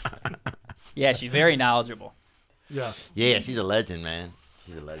 Yeah. Yeah, she's very knowledgeable. Yeah. Yeah, she's a legend, man.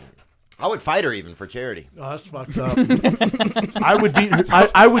 She's a legend. I would fight her even for charity. Oh, that's fucked up. I would beat her.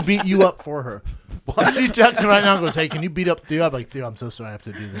 I would beat you up for her. If she texts me right now and goes, "Hey, can you beat up Theo?" I'm like, "Theo, I'm so sorry I have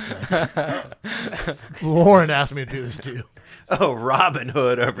to do this." Lauren asked me to do this to you. Oh, Robin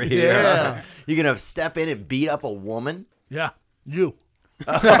Hood over here. Yeah. You going to step in and beat up a woman? Yeah, you.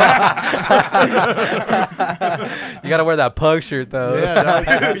 You gotta wear that pug shirt though. Yeah, dog.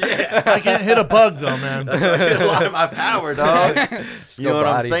 I can't hit a bug though, man. I get a lot of my power, dog. You know what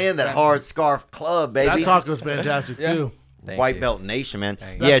I'm body. saying? That hard scarf club, That baby. taco's fantastic too. Thank White you. belt nation, man.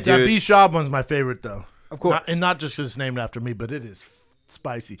 Thank That, Yeah, That B dude. Schaub one's my favorite though. Of course. And not just because it's named after me, but it is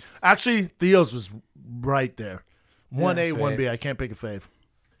spicy. Actually, Theo's was right there. 1A, 1B. I can't pick a fave.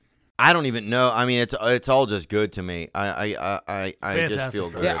 I don't even know. I mean, it's all just good to me. I just Fantastic, feel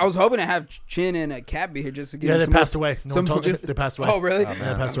bro. good. Yeah, I was hoping to have Chin and a Cat be here just to give Yeah, them they some passed more- away. No some one told you? food. They passed away. Oh, really? Oh, man.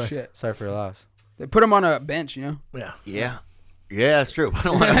 They passed away. Shit. Sorry for your loss. They put him on a bench, you know? Yeah. Yeah. Yeah, that's true. I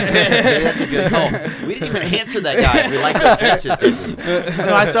don't want to. That's a good call. We didn't even answer that guy. We like those benches, did we?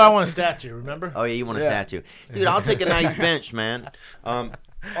 No, I said I want a statue, remember? Oh, yeah, you want a statue. Dude, I'll take a nice bench, man.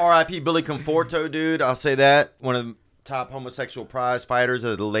 R.I.P. Billy Conforto, dude. I'll say that. One of the top homosexual prize fighters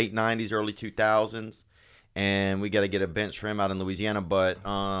of the late 90s, early 2000s. And we got to get a bench for him out in Louisiana. But,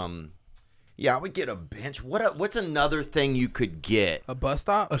 yeah, I would get a bench. What's another thing you could get? A bus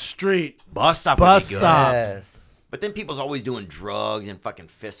stop? A street. Bus stop Bus would be good. stop. Yes. But then people's always doing drugs and fucking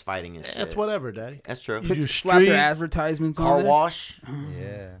fist fighting and shit. It's whatever, Daddy. That's true. You do Slap street. their advertisements on Car there. wash.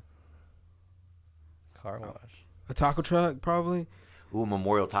 Yeah. Car wash. A taco truck, probably. Ooh, a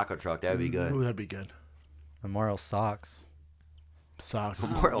memorial taco truck. That would be good. Ooh, that'd be good. Memorial socks. Socks.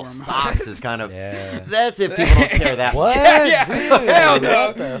 Memorial socks is kind of. Yeah. That's if people don't care that What? Yeah. Dude, Hell what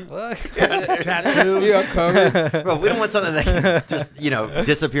no. the fuck? Tattoos. You uncovered. Bro, we don't want something that can just,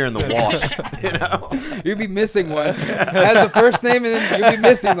 disappear in the wash. You know? You'd be missing one. It has the first name and then you'd be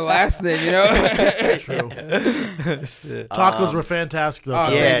missing the last name, you know? True. Shit. Tacos were fantastic, though. Oh,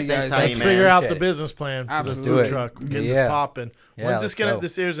 Thank Yeah, thank you thanks, guys. Tiny, Let's man. figure out the Appreciate it. business plan for Absolutely. the food Do it. truck. Getting Yeah. this popping. Yeah, When's this let's gonna? go.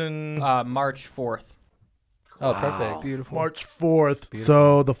 This airs in March 4th. Oh, perfect. Beautiful. March 4th.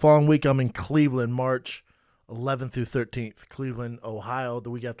 So the following week, I'm in Cleveland, March 11th through 13th. Cleveland, Ohio. The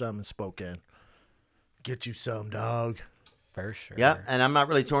week after, I'm in Spokane. Get you some, dog. For sure. Yeah, and I'm not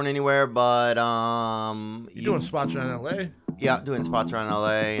really touring anywhere, but You doing spots around LA? Yeah, doing spots around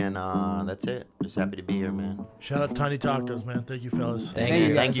LA, and that's it. Just happy to be here, man. Shout out Tiny Tacos, man. Thank you, fellas. Thank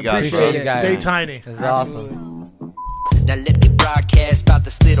you Thank you guys. Appreciate you guys. Stay tiny. This is awesome. Now let me broadcast about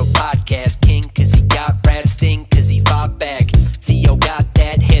this little podcast king, cause he got rad sting, cause he fought back. Theo got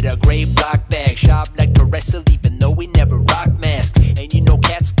that hit a gray block bag. Schaub like the wrestle, even though we never rock masks. And you know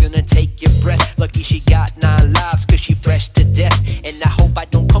Cat's gonna take your breath. Lucky she got 9 lives, cause she fresh to death. And I hope I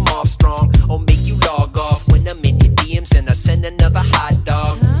don't come off strong, or make you log off when I'm in your DMs and I send another hot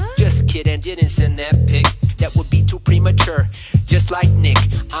dog. Just kidding, didn't send that pic. That would be too premature. Just like Nick,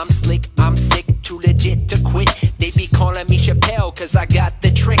 I'm slick, I'm sick, too legit to quit. They be calling me Chappelle, cause I got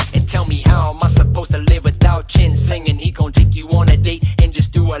the tricks. And tell me, how am I supposed to live without Chin singing? He gon' take you on a date and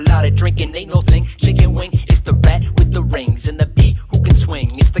just do a lot of drinking. Ain't no thing, chicken wing, it's the rat with the rings and the beat who can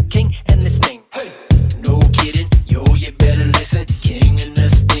swing. It's the king and this thing. Hey, no kidding, yo, you better listen. King and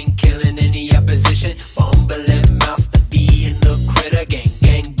this thing, killing any opposition. Bumbling mouse, the bee and the critter. Gang,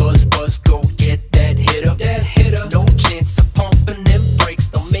 gang, buzz, buzz, go get that hitter. That hitter, no chance of pumping them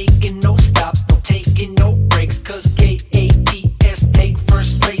brakes. No making no stops, no taking no breaks. Cause K-A-T-S take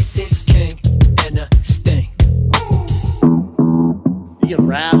first place. It's king and a sting. You can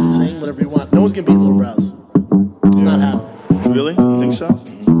rap, sing, whatever you want. No one's gonna beat Little Brows. It's not happening. Really? You think so?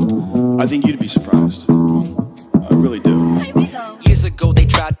 I think you'd be surprised. I really do. Years ago they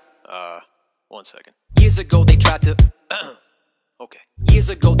tried. 1 second. Years ago they tried to. Okay. Years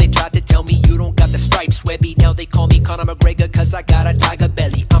ago they tried to tell me you don't got the stripes, Webby. Now they call me Conor McGregor cause I got a tiger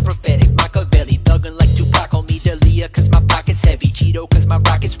belly. I'm prophetic, Machiavelli, thuggin' like Tupac. Call me Dalia cause my pocket's heavy. Cheeto cause my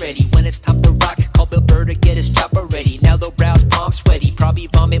rocket's ready. When it's time to rock, call Bill Burr to get his chopper ready. Now the brows palm sweaty, probably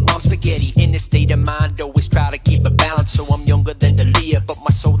vomit mom spaghetti. In this state of mind, always try to keep a balance. So I'm younger than Dalia, but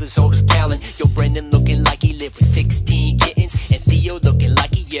my soul is old as Callan. Yo, Brendan looking like he lived with 16 kittens, and Theo looking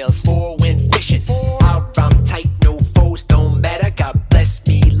like he yells 4 when